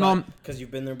 They don't know. Because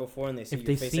you've been there before and they see If your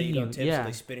they face that seen you don't you, tip, yeah. so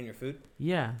they spit in your food.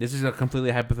 Yeah. This is a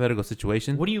completely hypothetical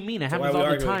situation. What do you mean? It So why happens we all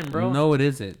the arguing? time, bro. No, it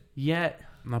isn't. Yeah,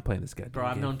 I'm not playing this guy. bro.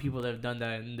 I've known people that have done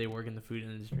that and they work in the food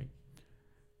industry.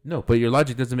 No, but your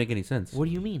logic doesn't make any sense. What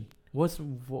do you mean? What? You're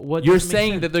doesn't make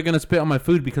saying sense? that they're gonna spit on my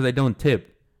food because I don't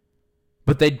tip,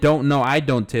 but they don't know I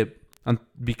don't tip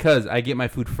because I get my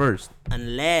food first.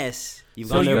 Unless you've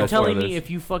So gone there you're before. telling me if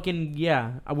you fucking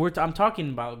I'm talking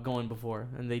about going before,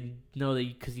 and they know that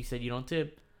because you said you don't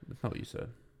tip. That's not what you said.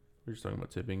 We're just talking about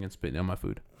tipping and spitting on my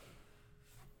food.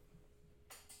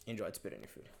 Enjoyed spit in your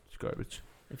food. It's garbage.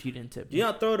 If you didn't tip, Do you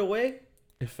not throw it away?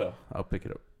 It fell. I'll pick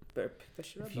it up. Better pick that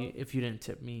shit up. dog. if you didn't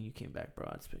tip me and you came back, bro,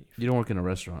 I'd spit in your food. You don't work in a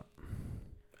restaurant.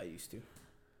 I used to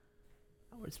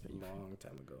I would spit in your food. long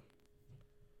time ago.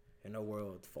 In a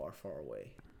world far, far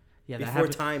away. Yeah, that Before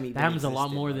happens. time even That happens a lot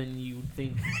existed, more dog. than you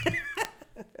think.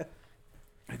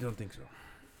 I don't think so.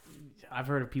 I've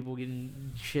heard of people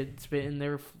getting shit spit in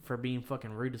there for being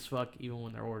fucking rude as fuck, even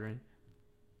when they're ordering.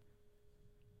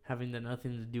 Having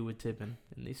nothing to do with tipping,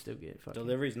 and they still get fucking.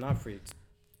 Delivery's not free. It's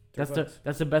 $3.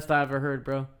 That's the best I ever heard,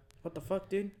 bro. What the fuck,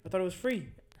 dude? I thought it was free.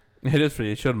 It is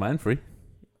free. It showed mine free.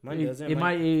 Mine doesn't.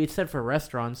 It said for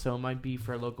restaurants, so it might be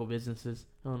for local businesses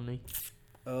only.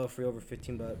 Oh, free over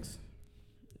 $15.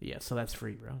 Yeah, so that's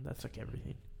free, bro. That's like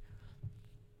everything.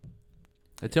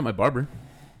 I tip my barber.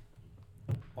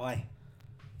 Why?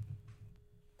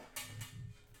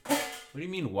 What do you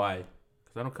mean why?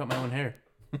 Because I don't cut my own hair.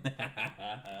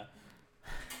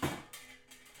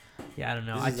 Yeah, I don't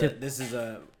know. This is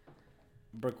a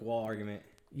brick wall argument.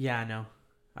 Yeah, I know.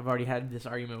 I've already had this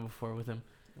argument before with him.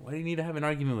 Why do you need to have an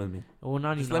argument with me? Well,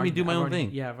 not Just even let me do argument. my I've own already-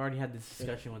 thing. Yeah, I've already had this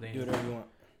discussion with Do Angel. whatever you want.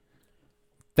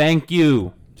 Thank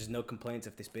you. Just no complaints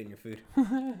if they spit in your food.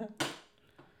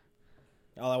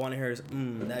 All I want to hear is,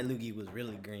 that loogie was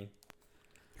really green.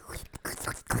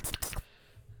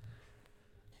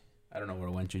 I don't know where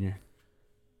it went, Junior.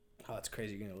 Oh, it's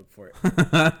crazy. You're going to look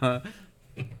for it.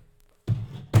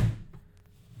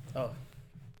 Oh.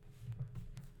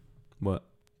 What?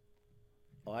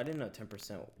 Oh, I didn't know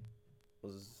 10%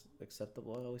 was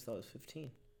acceptable. I always thought it was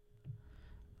 15.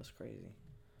 That's crazy.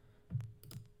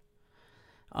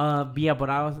 Yeah, but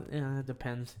I was. It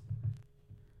depends.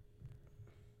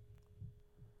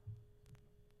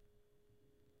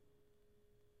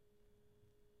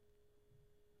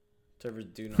 Servers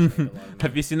do not make a lot of money.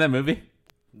 Have you seen that movie?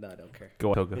 No, I don't care. Go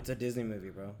watch Togo. It's a Disney movie,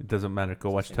 bro. It doesn't matter. Go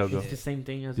watch Togo. It's the same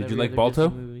thing as. Did you every like other Balto?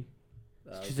 Disney movie.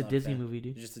 It's just a not Disney fan. movie,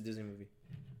 dude. It's just a Disney movie.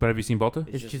 But have you seen Balto?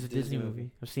 It's just a Disney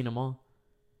movie. I've seen them all.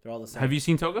 They're all the same. Have you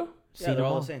seen Togo? Yeah, Seen they're them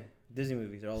all the same. Disney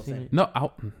movies. They're all the Seen same. it.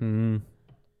 No.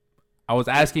 I was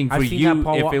asking for I've seen you that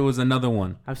Paul if Wa- it was another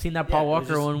one. I've seen that Yeah, Paul it was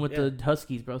Walker just- one with yeah. the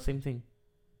Huskies, bro. Same thing.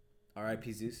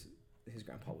 R.I.P. Zeus. His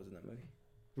grandpa was in that movie.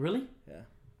 Really? Yeah.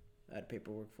 I had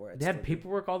paperwork for it. They had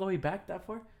paperwork all the way back that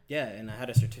far? Yeah, and I had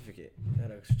a certificate. I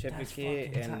had a certificate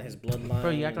fucking and tight. his bloodline. Bro,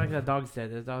 you act like that dog's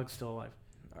dead. That dog's still alive.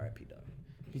 R.I.P. dog.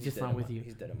 He's just dead not in with my- you.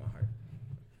 He's dead in my heart.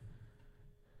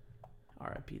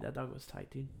 R.I.P. That dog was tight,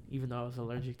 dude. Even though I was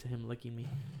allergic to him licking me.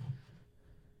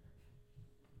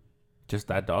 Just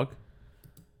that dog?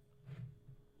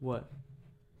 What?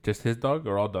 Just his dog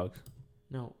or all dogs?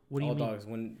 No. What do All you mean? dogs.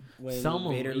 When Some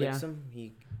of Vader them, licks yeah. him,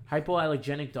 he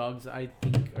Hypoallergenic dogs, I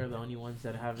think, are the only ones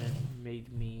that haven't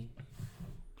made me.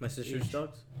 my sister's Each.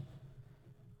 dogs.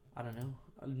 I don't know.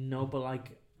 No, but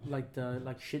like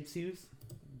Shih Tzus,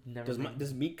 never.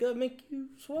 Does Mika make you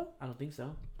swell? I don't think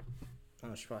so.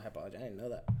 Oh, she probably hypoallergenic. I didn't know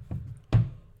that.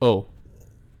 Oh.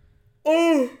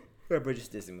 Oh, but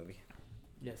just Disney movie.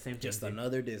 Yeah, same thing. Just dude.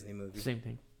 another Disney movie. Same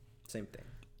thing. Same thing.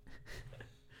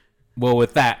 Well,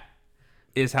 with that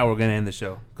is how we're going to end the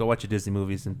show. Go watch your Disney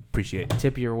movies and appreciate it.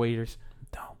 Tip your waiters.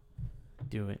 Don't.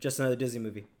 Do it. Just another Disney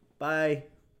movie. Bye.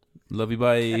 Love you,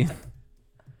 bye.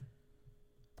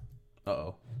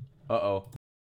 Uh-oh. Uh-oh.